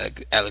school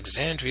at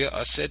Alexandria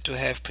are said to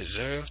have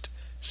preserved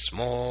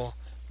small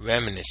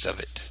remnants of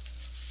it,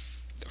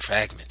 the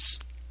fragments.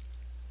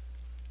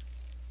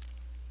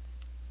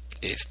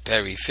 If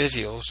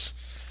Periphysios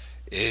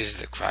is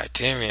the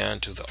criterion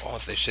to the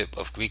authorship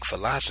of Greek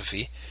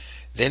philosophy,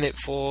 then it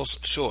falls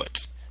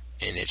short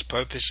in its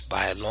purpose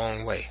by a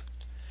long way,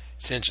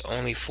 since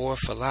only 4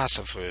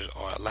 philosophers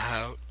are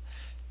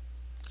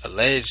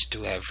alleged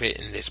to have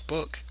written this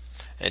book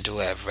and to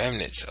have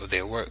remnants of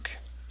their work.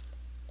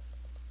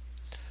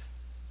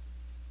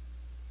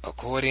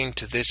 According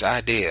to this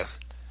idea,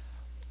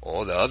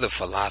 all the other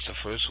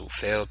philosophers who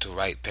failed to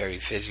write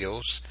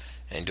Periphysios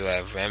and to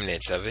have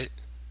remnants of it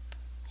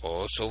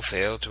also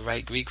failed to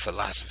write Greek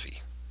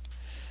philosophy.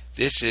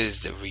 This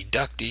is the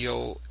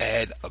reductio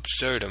ad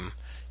absurdum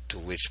to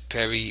which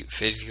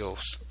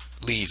Periphysios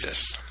leads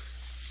us.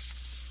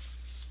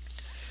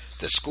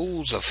 The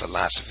schools of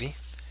philosophy,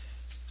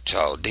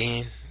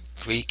 Chaldean,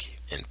 Greek,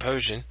 and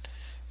Persian,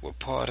 were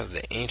part of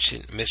the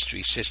ancient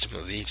mystery system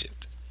of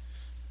Egypt.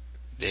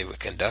 They were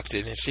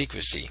conducted in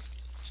secrecy,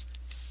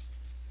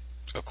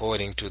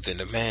 according to the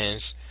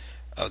demands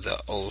of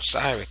the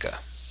Osirica,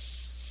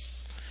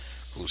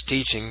 whose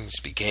teachings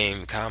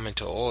became common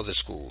to all the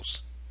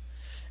schools.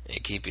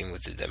 In keeping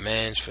with the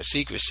demands for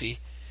secrecy,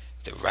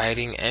 the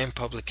writing and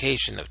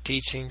publication of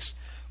teachings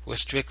were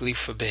strictly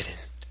forbidden,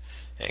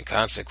 and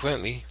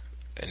consequently,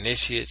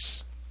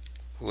 initiates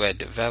who had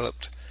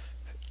developed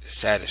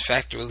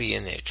satisfactorily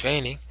in their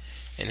training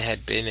and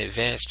had been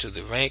advanced to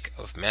the rank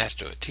of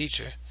master or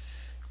teacher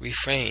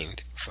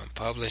refrained from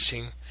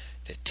publishing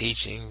the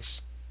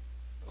teachings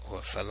or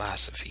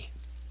philosophy.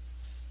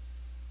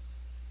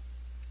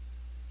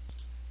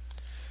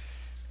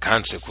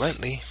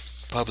 Consequently,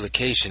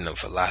 publication of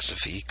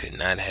philosophy could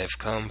not have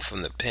come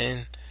from the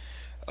pen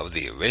of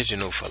the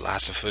original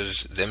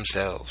philosophers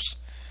themselves,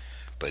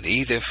 but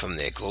either from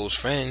their close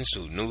friends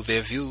who knew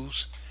their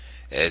views,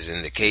 as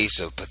in the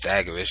case of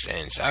Pythagoras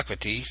and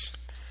Socrates,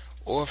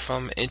 or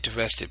from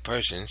interested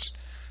persons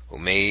who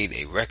made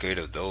a record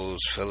of those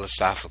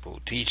philosophical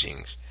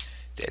teachings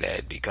that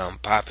had become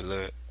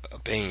popular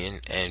opinion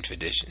and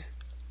tradition.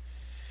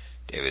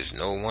 There is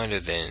no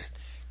wonder then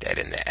that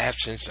in the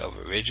absence of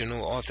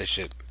original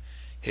authorship,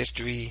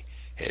 history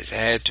has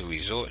had to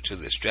resort to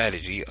the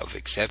strategy of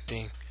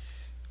accepting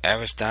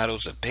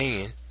Aristotle's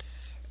opinion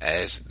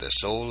as the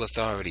sole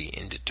authority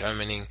in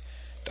determining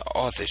the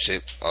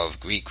authorship of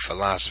Greek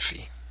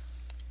philosophy.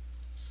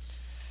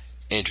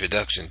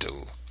 Introduction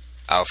to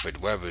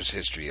Alfred Weber's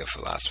History of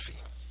Philosophy.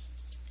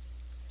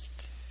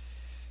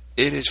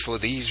 It is for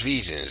these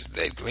reasons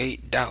that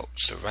great doubt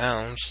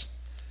surrounds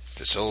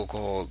the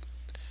so-called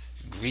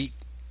Greek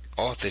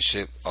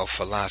authorship of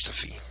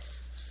philosophy.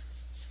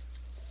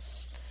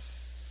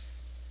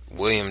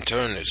 William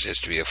Turner's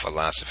History of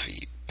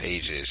Philosophy,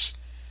 pages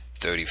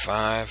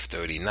 35,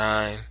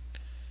 39,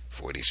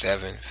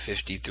 47,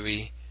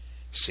 53,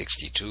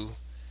 62,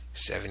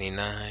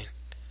 79,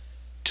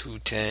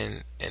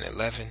 210 and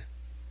 11,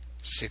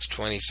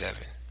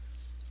 627.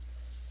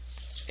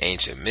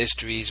 Ancient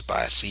Mysteries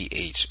by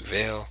C.H.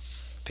 Vail,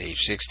 page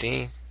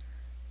 16.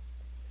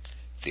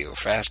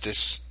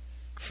 Theophrastus,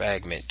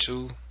 fragment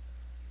 2.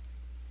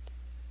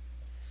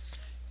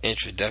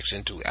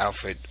 Introduction to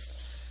Alfred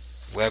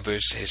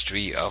Weber's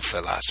History of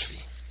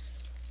Philosophy.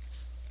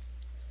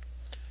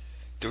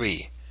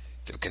 3.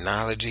 The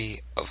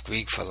chronology of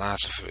Greek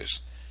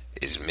philosophers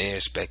is mere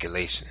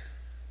speculation.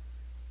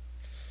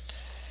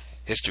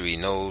 History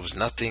knows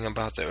nothing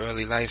about the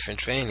early life and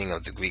training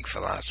of the Greek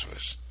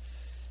philosophers,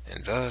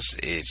 and thus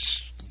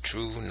it's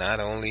true not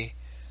only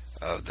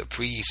of the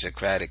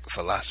pre-Socratic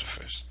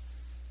philosophers,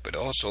 but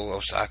also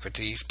of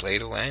Socrates,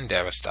 Plato, and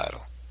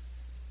Aristotle,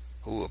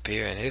 who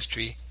appear in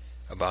history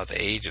about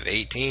the age of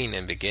 18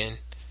 and begin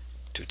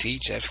to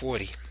teach at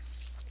 40.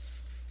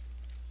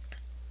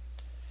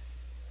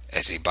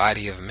 As a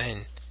body of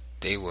men,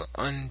 they were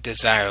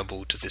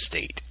undesirable to the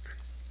state,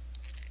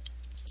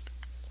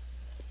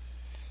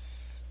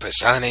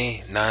 persona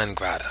non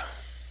grata,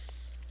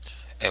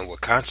 and were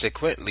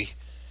consequently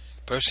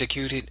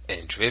persecuted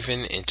and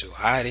driven into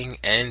hiding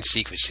and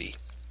secrecy.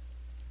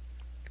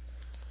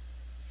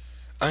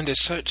 Under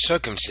such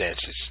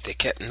circumstances, they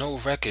kept no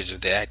records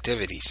of their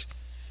activities,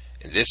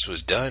 and this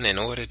was done in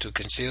order to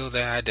conceal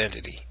their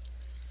identity.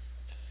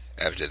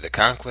 After the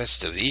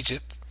conquest of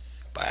Egypt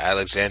by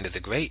Alexander the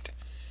Great,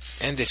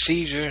 and the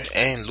seizure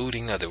and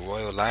looting of the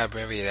royal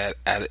library at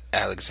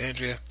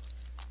Alexandria,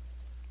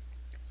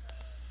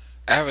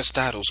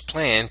 Aristotle's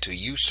plan to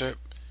usurp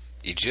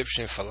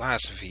Egyptian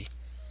philosophy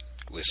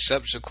was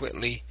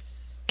subsequently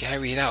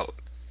carried out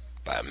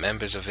by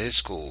members of his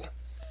school,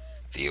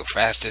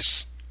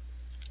 Theophrastus,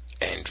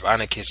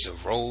 Andronicus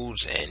of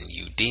Rhodes, and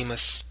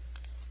Eudemus,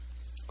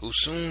 who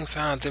soon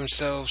found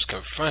themselves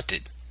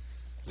confronted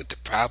with the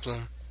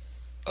problem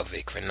of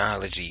a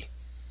chronology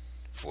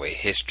for a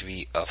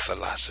history of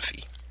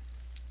philosophy.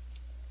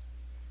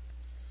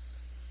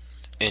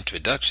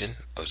 Introduction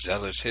of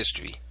Zeller's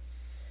History,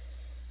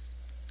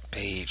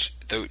 page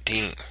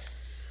 13.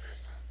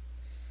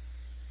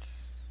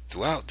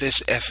 Throughout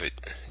this effort,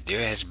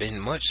 there has been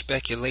much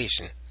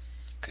speculation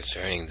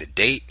concerning the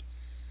date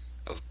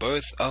of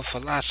birth of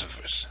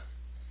philosophers,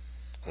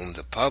 whom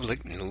the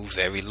public knew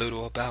very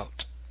little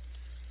about.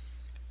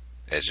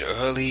 As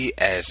early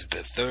as the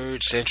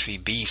 3rd century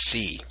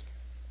BC,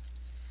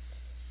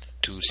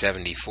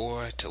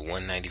 274 to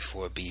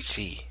 194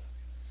 BC,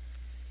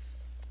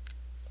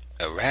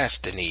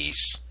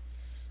 Eratosthenes,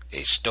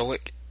 a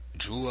Stoic,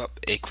 drew up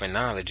a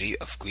chronology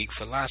of Greek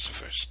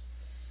philosophers,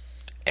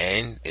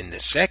 and in the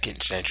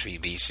 2nd century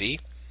BC,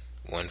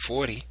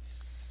 140,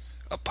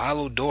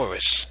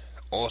 Apollodorus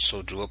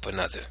also drew up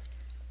another.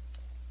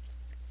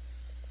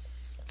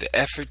 The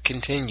effort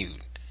continued,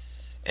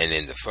 and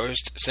in the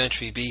 1st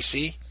century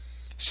BC,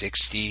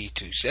 60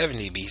 to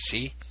 70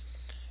 BC,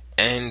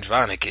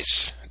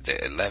 Andronicus, the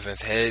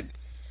 11th head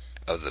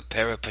of the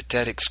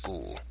Peripatetic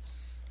school,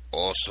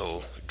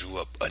 also drew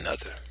up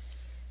another.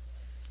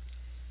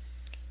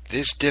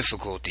 This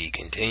difficulty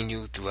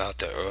continued throughout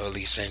the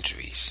early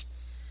centuries,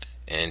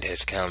 and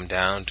has come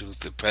down to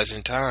the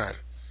present time,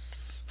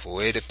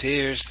 for it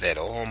appears that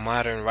all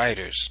modern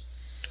writers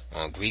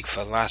on Greek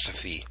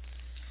philosophy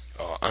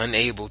are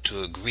unable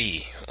to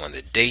agree on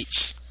the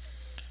dates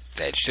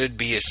that should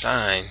be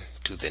assigned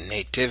to the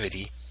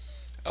nativity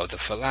of the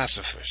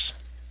philosophers.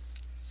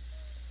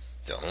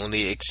 The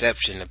only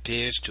exception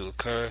appears to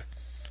occur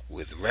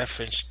with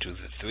reference to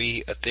the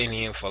 3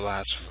 Athenian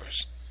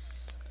philosophers,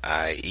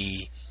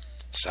 i.e.,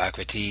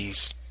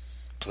 Socrates,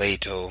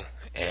 Plato,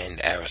 and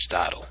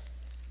Aristotle,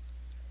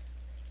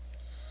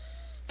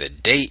 the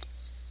date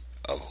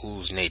of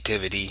whose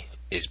nativity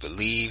is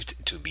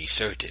believed to be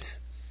certain,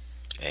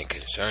 and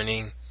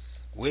concerning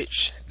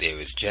which there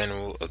is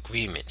general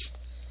agreement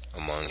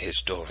among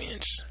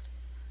historians.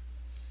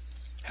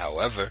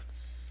 However,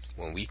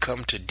 when we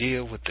come to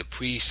deal with the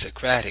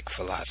pre-Socratic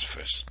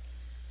philosophers,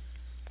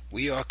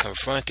 we are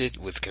confronted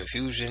with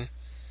confusion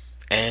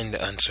and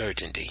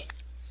uncertainty,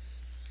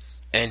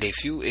 and a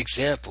few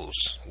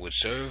examples would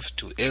serve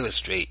to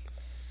illustrate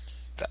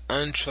the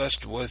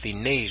untrustworthy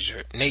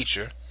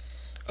nature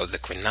of the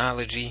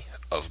chronology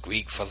of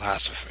Greek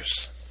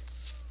philosophers.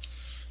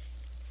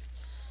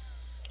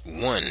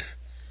 1.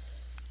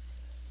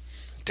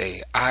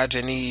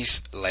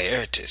 Diogenes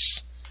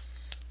Laertius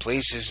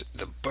places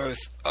the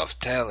birth of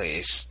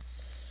Thales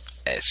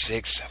at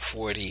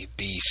 640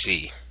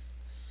 BC,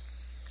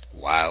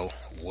 while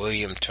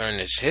William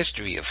Turner's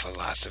History of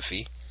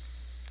Philosophy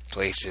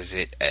places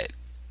it at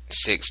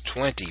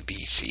 620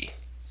 BC.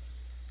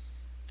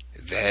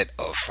 That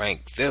of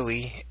Frank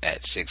Thilly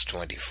at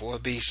 624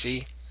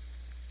 BC,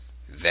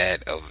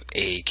 that of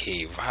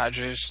A.K.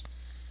 Rogers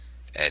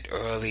at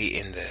early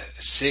in the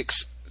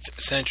 6th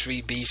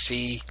century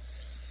BC,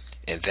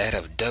 and that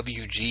of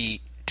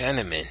W.G.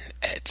 Teneman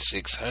at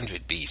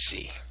 600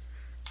 BC.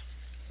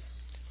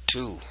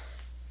 2.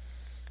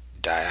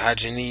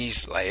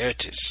 Diogenes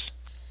Laertius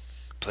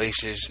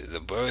places the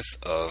birth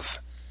of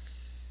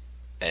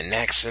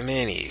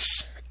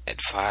Anaximenes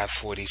at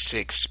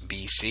 546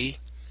 BC,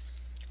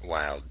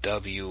 while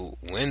W.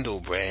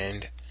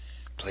 Windelbrand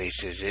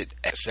places it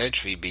at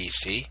century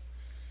BC,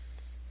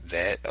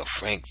 that of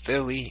Frank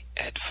Thilly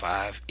at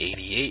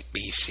 588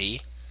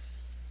 BC,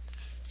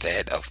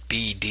 that of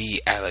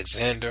B.D.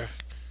 Alexander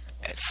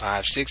at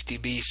 560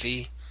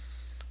 BC,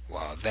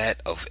 while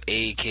that of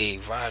A.K.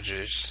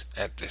 Rogers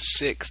at the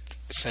 6th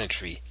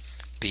century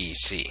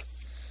BC.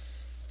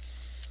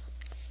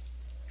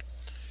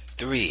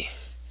 3.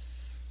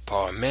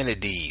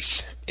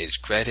 Parmenides is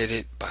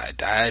credited by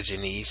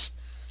Diogenes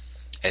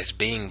as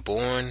being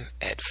born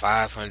at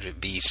 500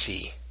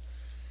 BC,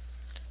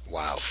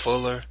 while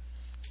Fuller,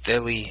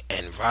 Thilly,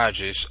 and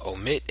Rogers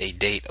omit a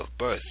date of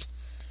birth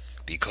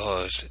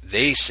because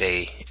they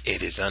say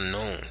it is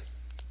unknown.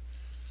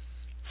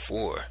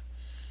 4.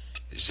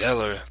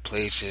 Zeller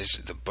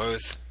places the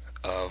birth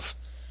of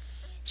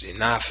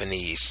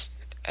Xenophanes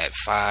at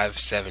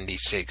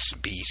 576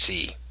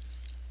 BC,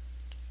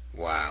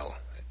 while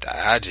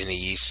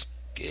Diogenes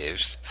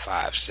gives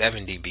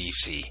 570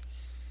 BC,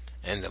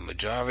 and the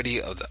majority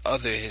of the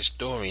other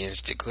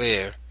historians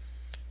declare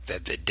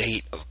that the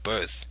date of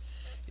birth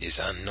is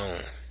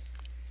unknown.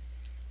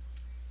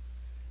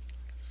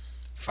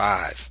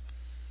 5.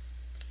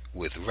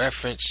 With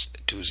reference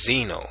to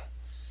Zeno,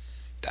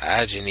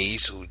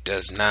 Diogenes, who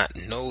does not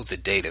know the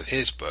date of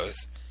his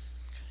birth,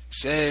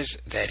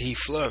 says that he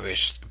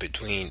flourished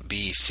between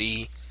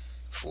BC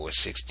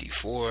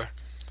 464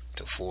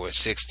 to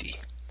 460,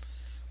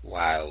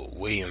 while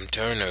William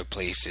Turner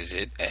places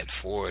it at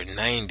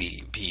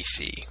 490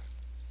 BC.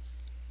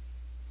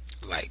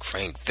 Like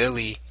Frank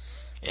Thilly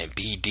and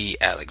B.D.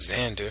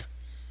 Alexander,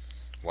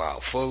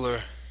 while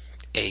Fuller,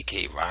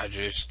 A.K.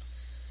 Rogers,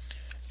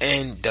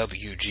 and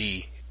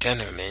W.G.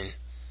 Tenerman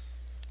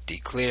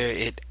declare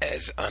it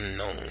as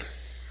unknown.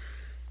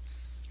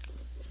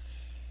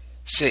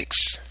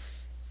 6.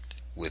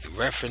 With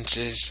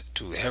references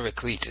to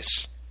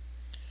Heraclitus,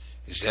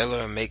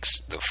 Zeller makes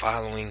the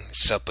following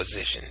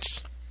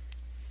suppositions.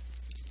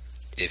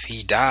 If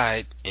he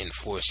died in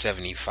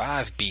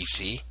 475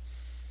 BC,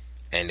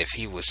 and if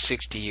he was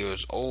 60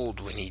 years old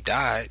when he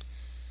died,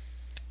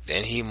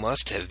 then he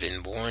must have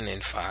been born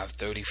in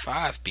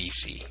 535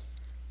 BC.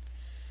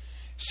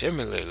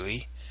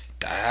 Similarly,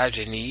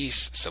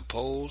 Diogenes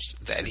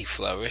supposed that he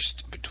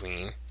flourished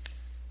between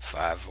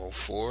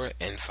 504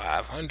 and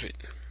 500.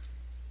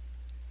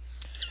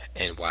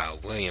 And while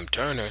William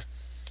Turner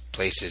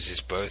places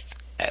his birth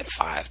at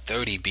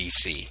 530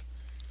 BC,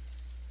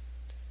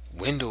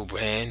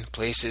 Windelbrand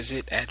places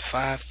it at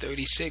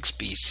 536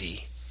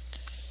 BC,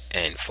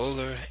 and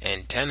Fuller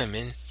and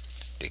Teneman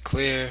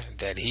declare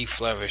that he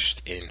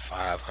flourished in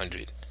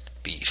 500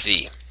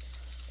 BC.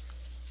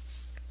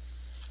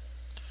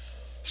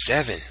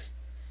 7.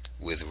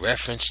 With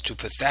reference to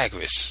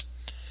Pythagoras,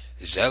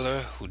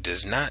 Zeller, who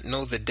does not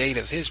know the date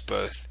of his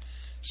birth,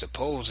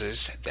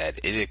 supposes that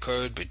it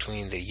occurred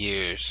between the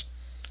years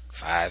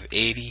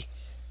 580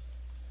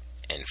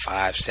 and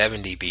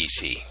 570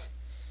 BC.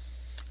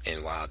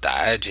 And while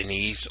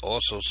Diogenes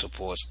also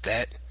supports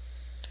that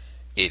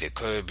it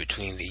occurred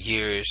between the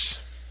years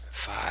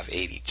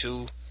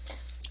 582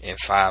 and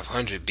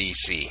 500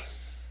 BC,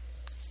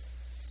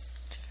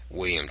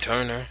 William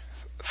Turner,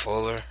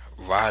 Fuller,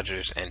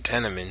 Rogers, and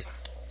Teneman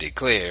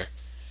declare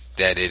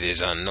that it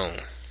is unknown.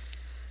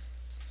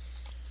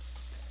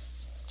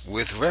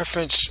 With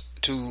reference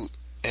to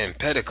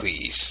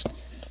Empedocles,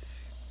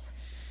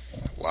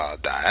 while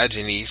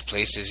Diogenes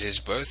places his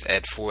birth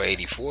at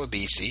 484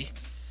 BC,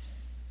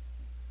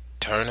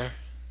 Turner,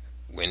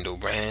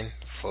 Windelbrand,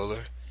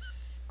 Fuller,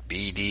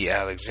 B.D.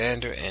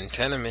 Alexander, and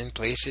Teneman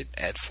place it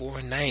at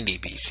 490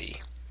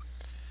 BC,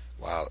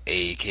 while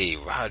A.K.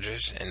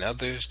 Rogers and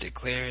others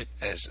declare it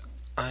as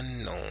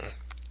unknown.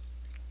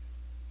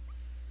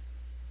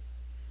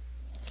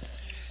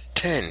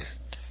 10.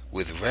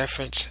 With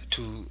reference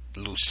to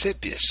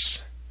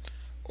Leucippus,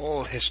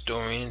 all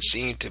historians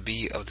seem to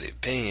be of the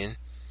opinion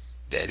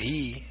that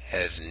he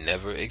has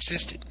never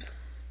existed.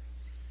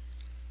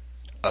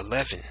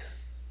 11.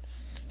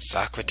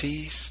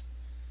 Socrates,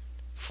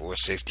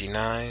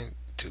 469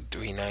 to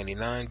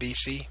 399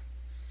 BC.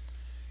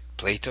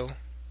 Plato,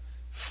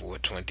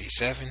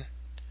 427,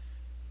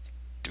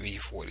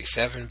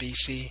 347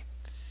 BC.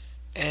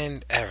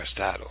 And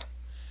Aristotle,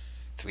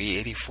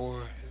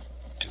 384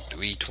 to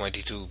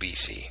 322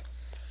 BC,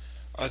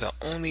 are the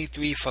only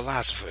three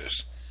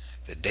philosophers,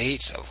 the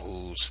dates of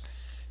whose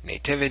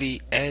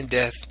nativity and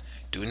death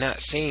do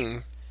not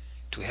seem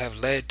to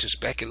have led to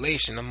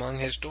speculation among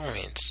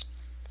historians.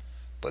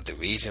 But the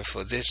reason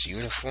for this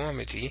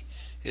uniformity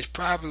is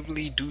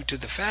probably due to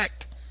the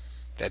fact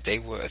that they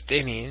were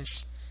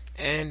Athenians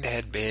and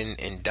had been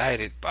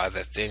indicted by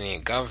the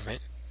Athenian government,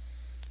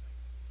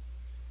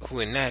 who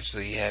would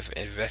naturally have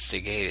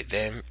investigated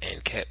them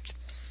and kept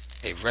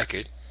a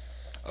record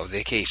of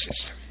their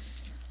cases.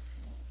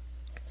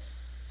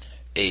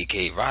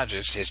 A.K.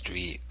 Rogers'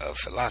 History of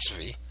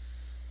Philosophy,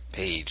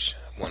 page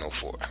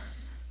 104.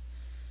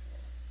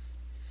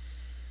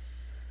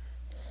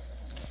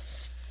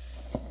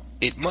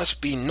 It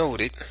must be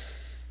noted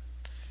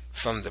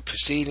from the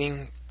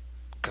preceding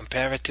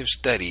comparative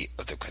study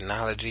of the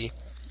chronology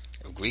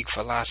of Greek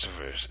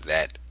philosophers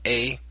that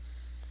A.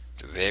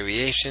 The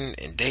variation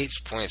in dates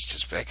points to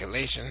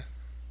speculation.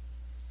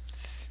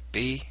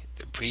 B.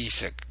 The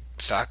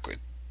pre-Socratic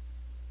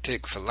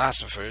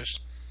philosophers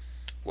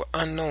were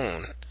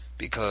unknown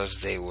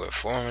because they were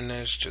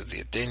foreigners to the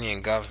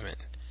Athenian government.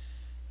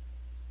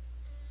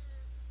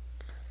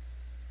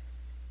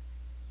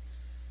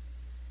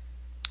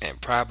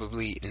 And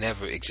probably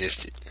never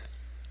existed.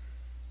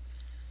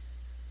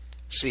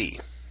 C.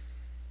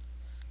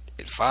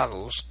 It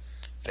follows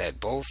that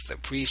both the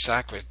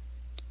pre-Socratic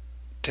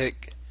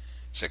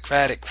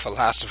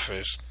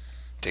philosophers,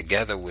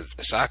 together with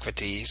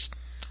Socrates,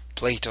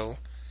 Plato,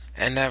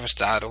 and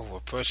Aristotle, were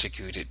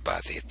persecuted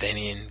by the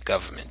Athenian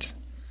government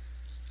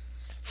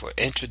for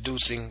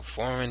introducing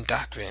foreign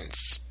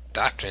doctrines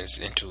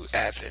into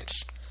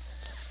Athens.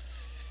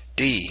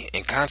 D.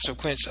 In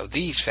consequence of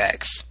these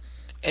facts,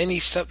 any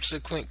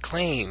subsequent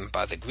claim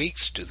by the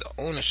Greeks to the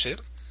ownership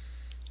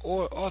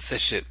or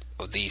authorship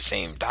of these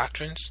same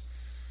doctrines,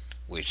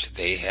 which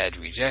they had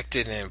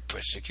rejected and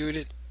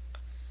persecuted,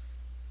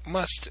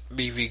 must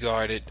be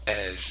regarded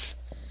as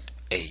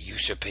a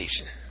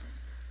usurpation.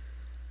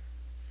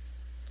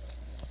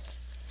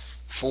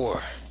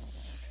 4.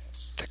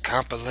 The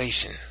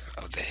compilation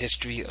of the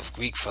history of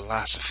Greek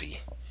philosophy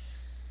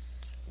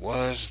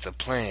was the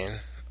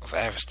plan of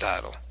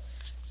Aristotle,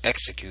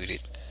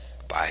 executed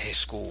by his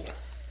school.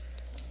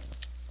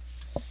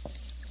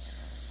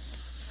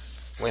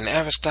 When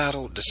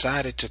Aristotle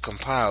decided to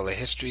compile a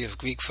history of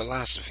Greek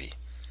philosophy,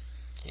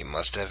 he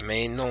must have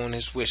made known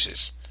his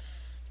wishes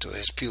to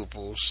his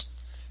pupils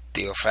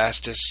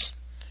Theophrastus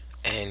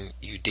and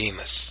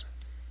Eudemus.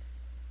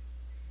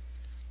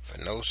 For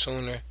no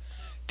sooner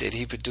did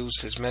he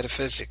produce his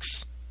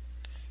metaphysics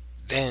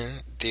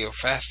than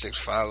Theophrastus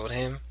followed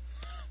him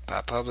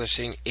by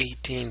publishing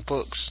 18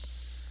 books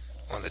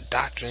on the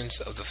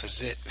doctrines of the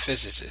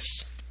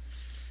physicists.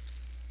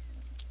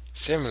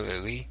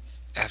 Similarly,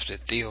 after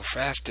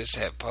Theophrastus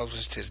had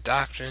published his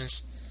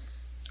doctrines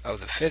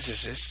of the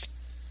physicists,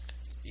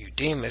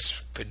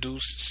 Eudemus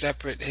produced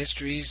separate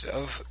histories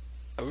of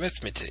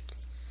arithmetic,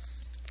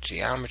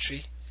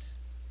 geometry,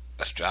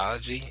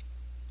 astrology,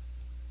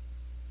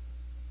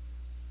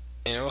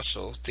 and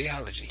also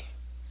theology.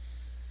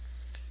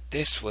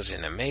 This was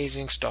an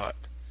amazing start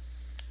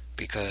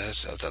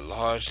because of the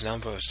large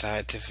number of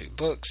scientific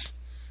books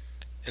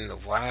and the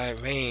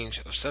wide range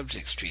of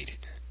subjects treated.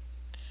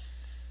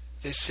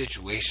 This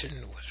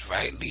situation was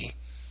rightly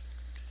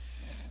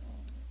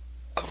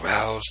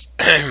aroused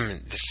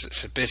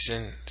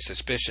the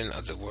suspicion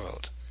of the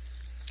world,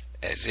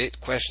 as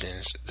it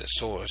questions the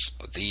source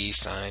of these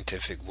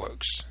scientific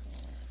works.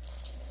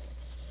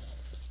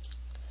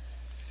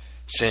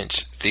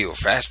 Since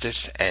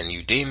Theophrastus and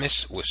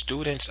Eudemus were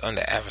students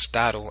under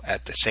Aristotle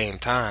at the same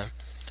time,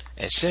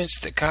 and since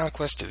the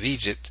conquest of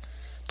Egypt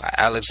by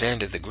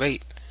Alexander the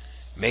Great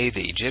made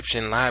the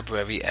Egyptian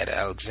library at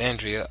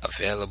Alexandria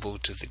available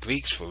to the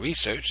Greeks for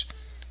research,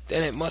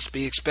 then it must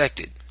be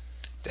expected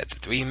that the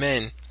three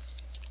men,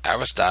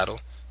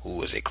 Aristotle, who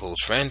was a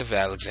close friend of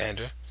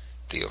Alexander,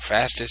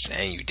 Theophrastus,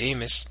 and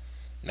Eudemus,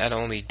 not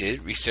only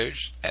did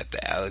research at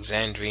the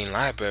Alexandrian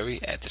library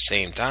at the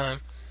same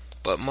time,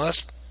 but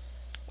must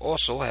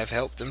also have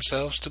helped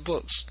themselves to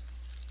books,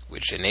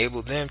 which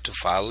enabled them to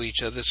follow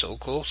each other so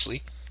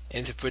closely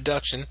in the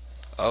production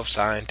of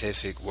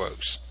scientific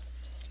works.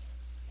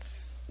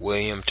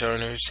 William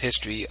Turner's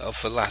History of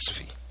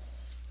Philosophy,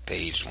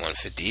 page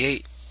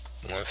 158,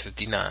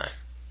 159,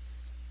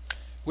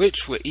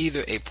 which were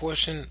either a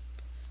portion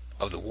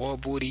of the war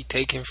booty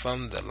taken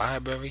from the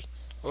library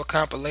or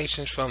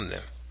compilations from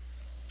them.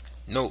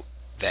 Note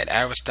that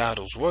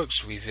Aristotle's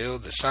works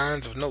revealed the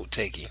signs of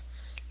note-taking,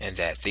 and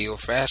that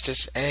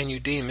Theophrastus and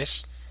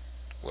Eudemus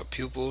were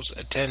pupils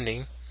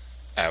attending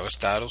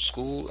Aristotle's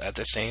school at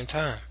the same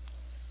time.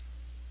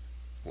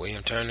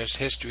 William Turner's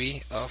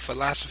History of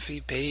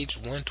Philosophy, page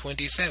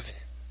 127.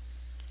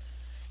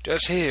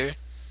 Just here,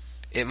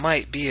 it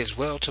might be as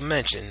well to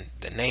mention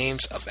the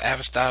names of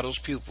Aristotle's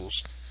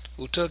pupils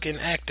who took an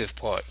active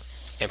part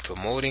in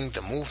promoting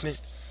the movement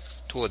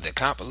toward the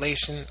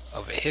compilation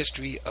of a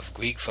history of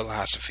Greek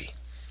philosophy.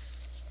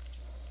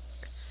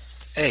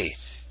 A.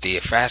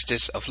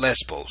 Theophrastus of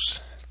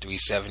Lesbos,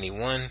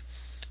 371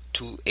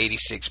 to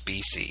 86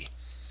 BC,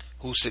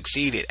 who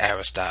succeeded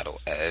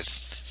Aristotle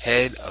as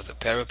head of the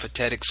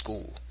Peripatetic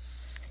school.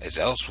 As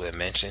elsewhere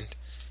mentioned,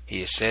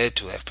 he is said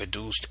to have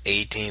produced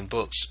 18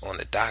 books on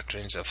the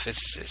doctrines of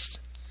physicists.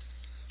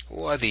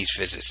 Who are these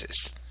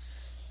physicists?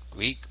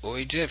 Greek or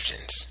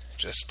Egyptians?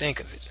 Just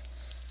think of it.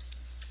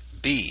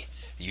 B.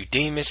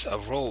 Eudemus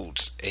of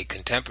Rhodes, a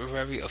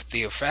contemporary of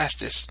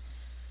Theophrastus,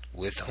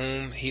 with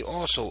whom he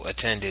also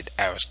attended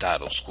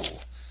Aristotle's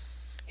school.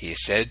 He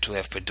is said to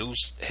have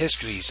produced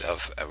histories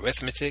of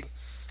arithmetic,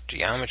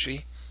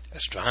 geometry,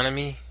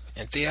 astronomy,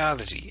 and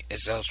theology,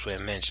 as elsewhere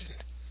mentioned.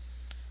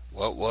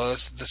 What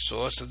was the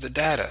source of the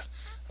data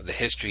of the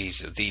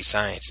histories of these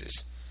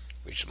sciences,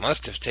 which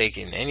must have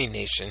taken any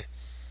nation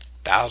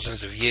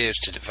thousands of years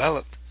to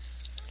develop?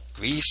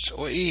 Greece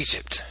or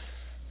Egypt?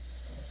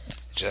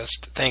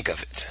 Just think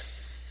of it.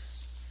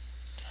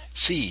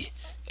 C.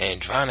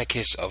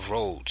 Andronicus of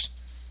Rhodes,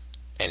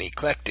 an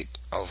eclectic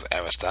of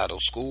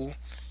Aristotle's school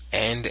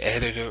and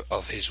editor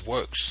of his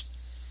works,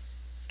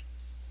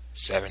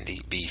 70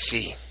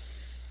 BC.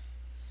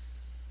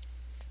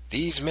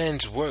 These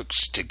men's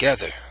works,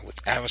 together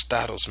with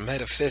Aristotle's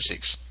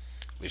Metaphysics,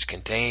 which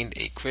contained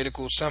a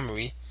critical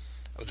summary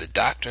of the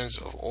doctrines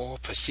of all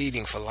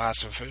preceding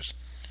philosophers,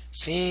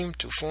 seem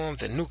to form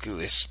the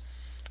nucleus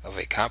of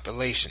a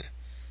compilation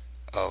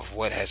of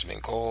what has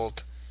been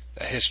called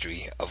the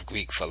history of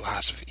Greek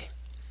philosophy.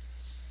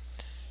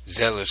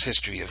 Zeller's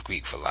History of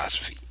Greek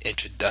Philosophy,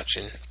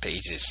 Introduction,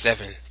 pages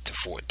 7 to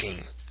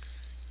 14.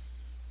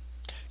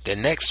 The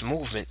next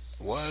movement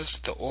was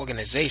the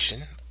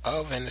organization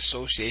of an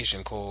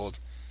association called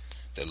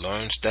the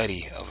Learned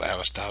Study of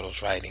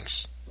Aristotle's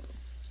Writings,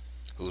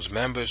 whose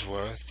members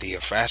were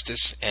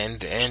Theophrastus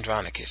and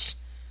Andronicus,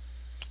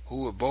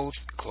 who were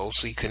both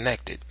closely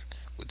connected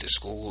with the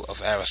school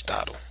of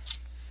Aristotle.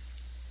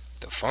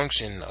 The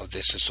function of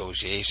this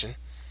association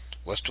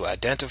was to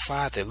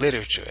identify the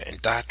literature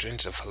and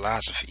doctrines of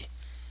philosophy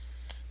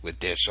with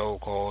their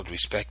so-called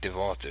respective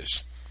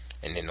authors,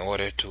 and in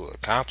order to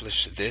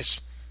accomplish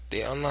this,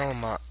 the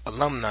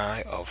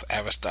alumni of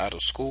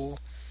Aristotle's school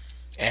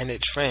and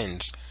its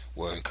friends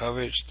were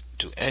encouraged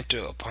to enter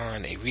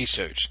upon a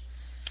research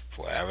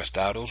for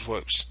Aristotle's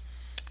works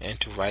and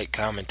to write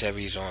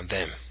commentaries on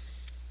them.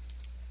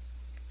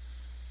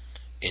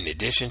 In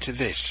addition to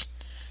this,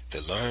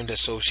 the Learned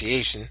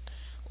Association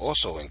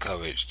also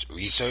encouraged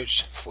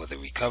research for the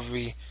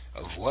recovery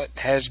of what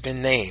has been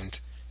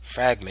named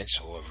fragments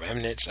or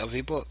remnants of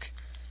a book,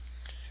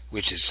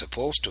 which is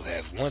supposed to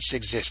have once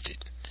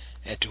existed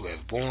and to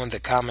have borne the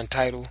common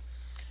title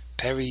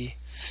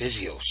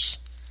Periphysios,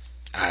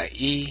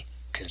 i.e.,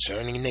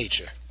 concerning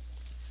nature.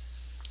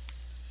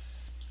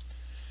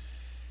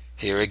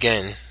 Here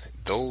again,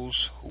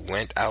 those who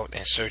went out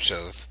in search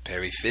of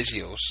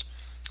Periphysios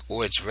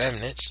or its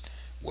remnants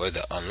were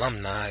the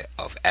alumni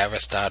of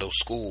Aristotle's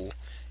school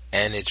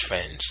and its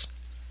friends,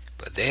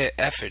 but their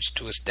efforts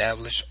to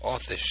establish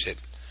authorship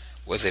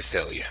was a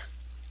failure.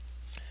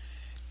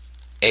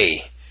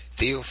 A.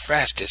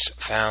 Theophrastus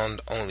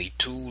found only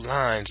 2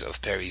 lines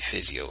of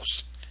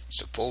Periphysios,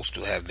 supposed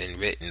to have been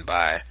written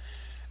by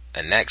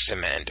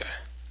Anaximander.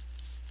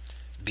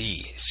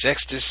 B.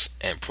 Sextus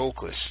and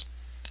Proclus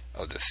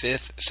of the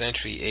 5th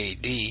century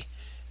A.D.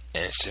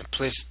 and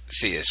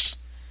Simplicius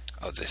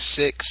of the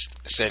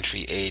 6th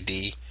century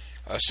A.D.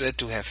 are said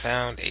to have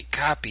found a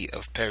copy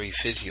of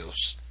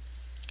Periphysios,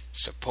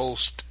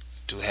 supposed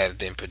to have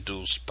been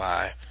produced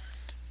by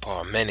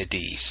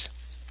Parmenides.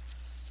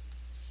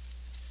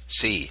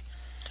 C.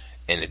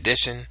 In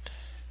addition,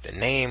 the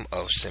name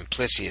of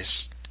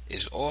Simplicius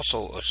is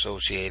also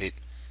associated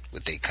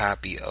with a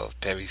copy of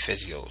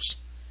Periphysios,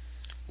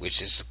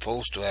 which is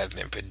supposed to have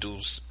been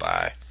produced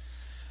by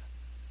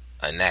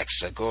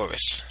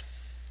Anaxagoras.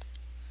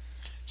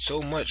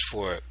 So much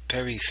for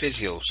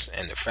Periphysios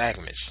and the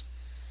fragments,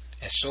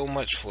 and so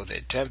much for the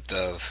attempt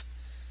of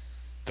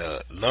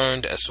the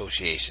Learned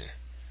Association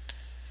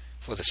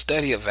for the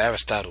study of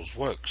Aristotle's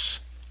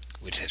works,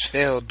 which has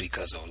failed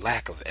because of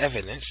lack of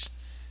evidence,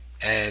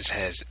 as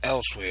has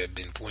elsewhere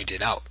been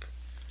pointed out.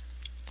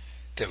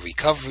 The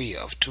recovery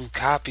of 2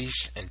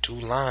 copies and 2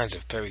 lines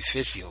of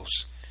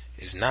Periphysios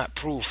is not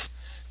proof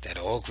that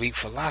all Greek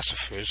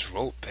philosophers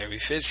wrote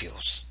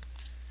Periphysios,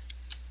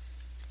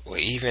 or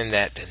even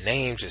that the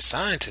names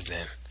assigned to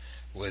them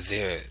were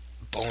their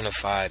bona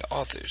fide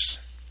authors.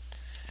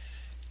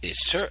 It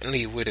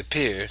certainly would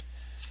appear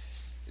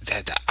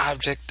that the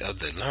object of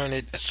the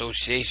Learned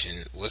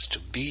Association was to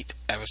beat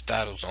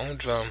Aristotle's own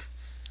drum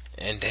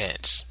and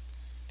dance.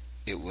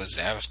 It was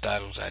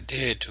Aristotle's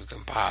idea to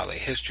compile a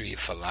history of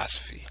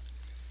philosophy,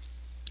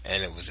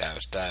 and it was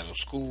Aristotle's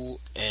school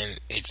and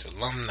its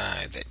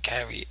alumni that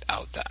carried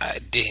out the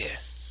idea.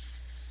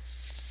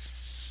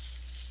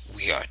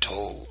 We are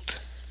told.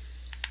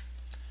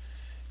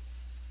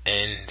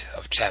 End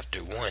of chapter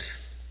 1.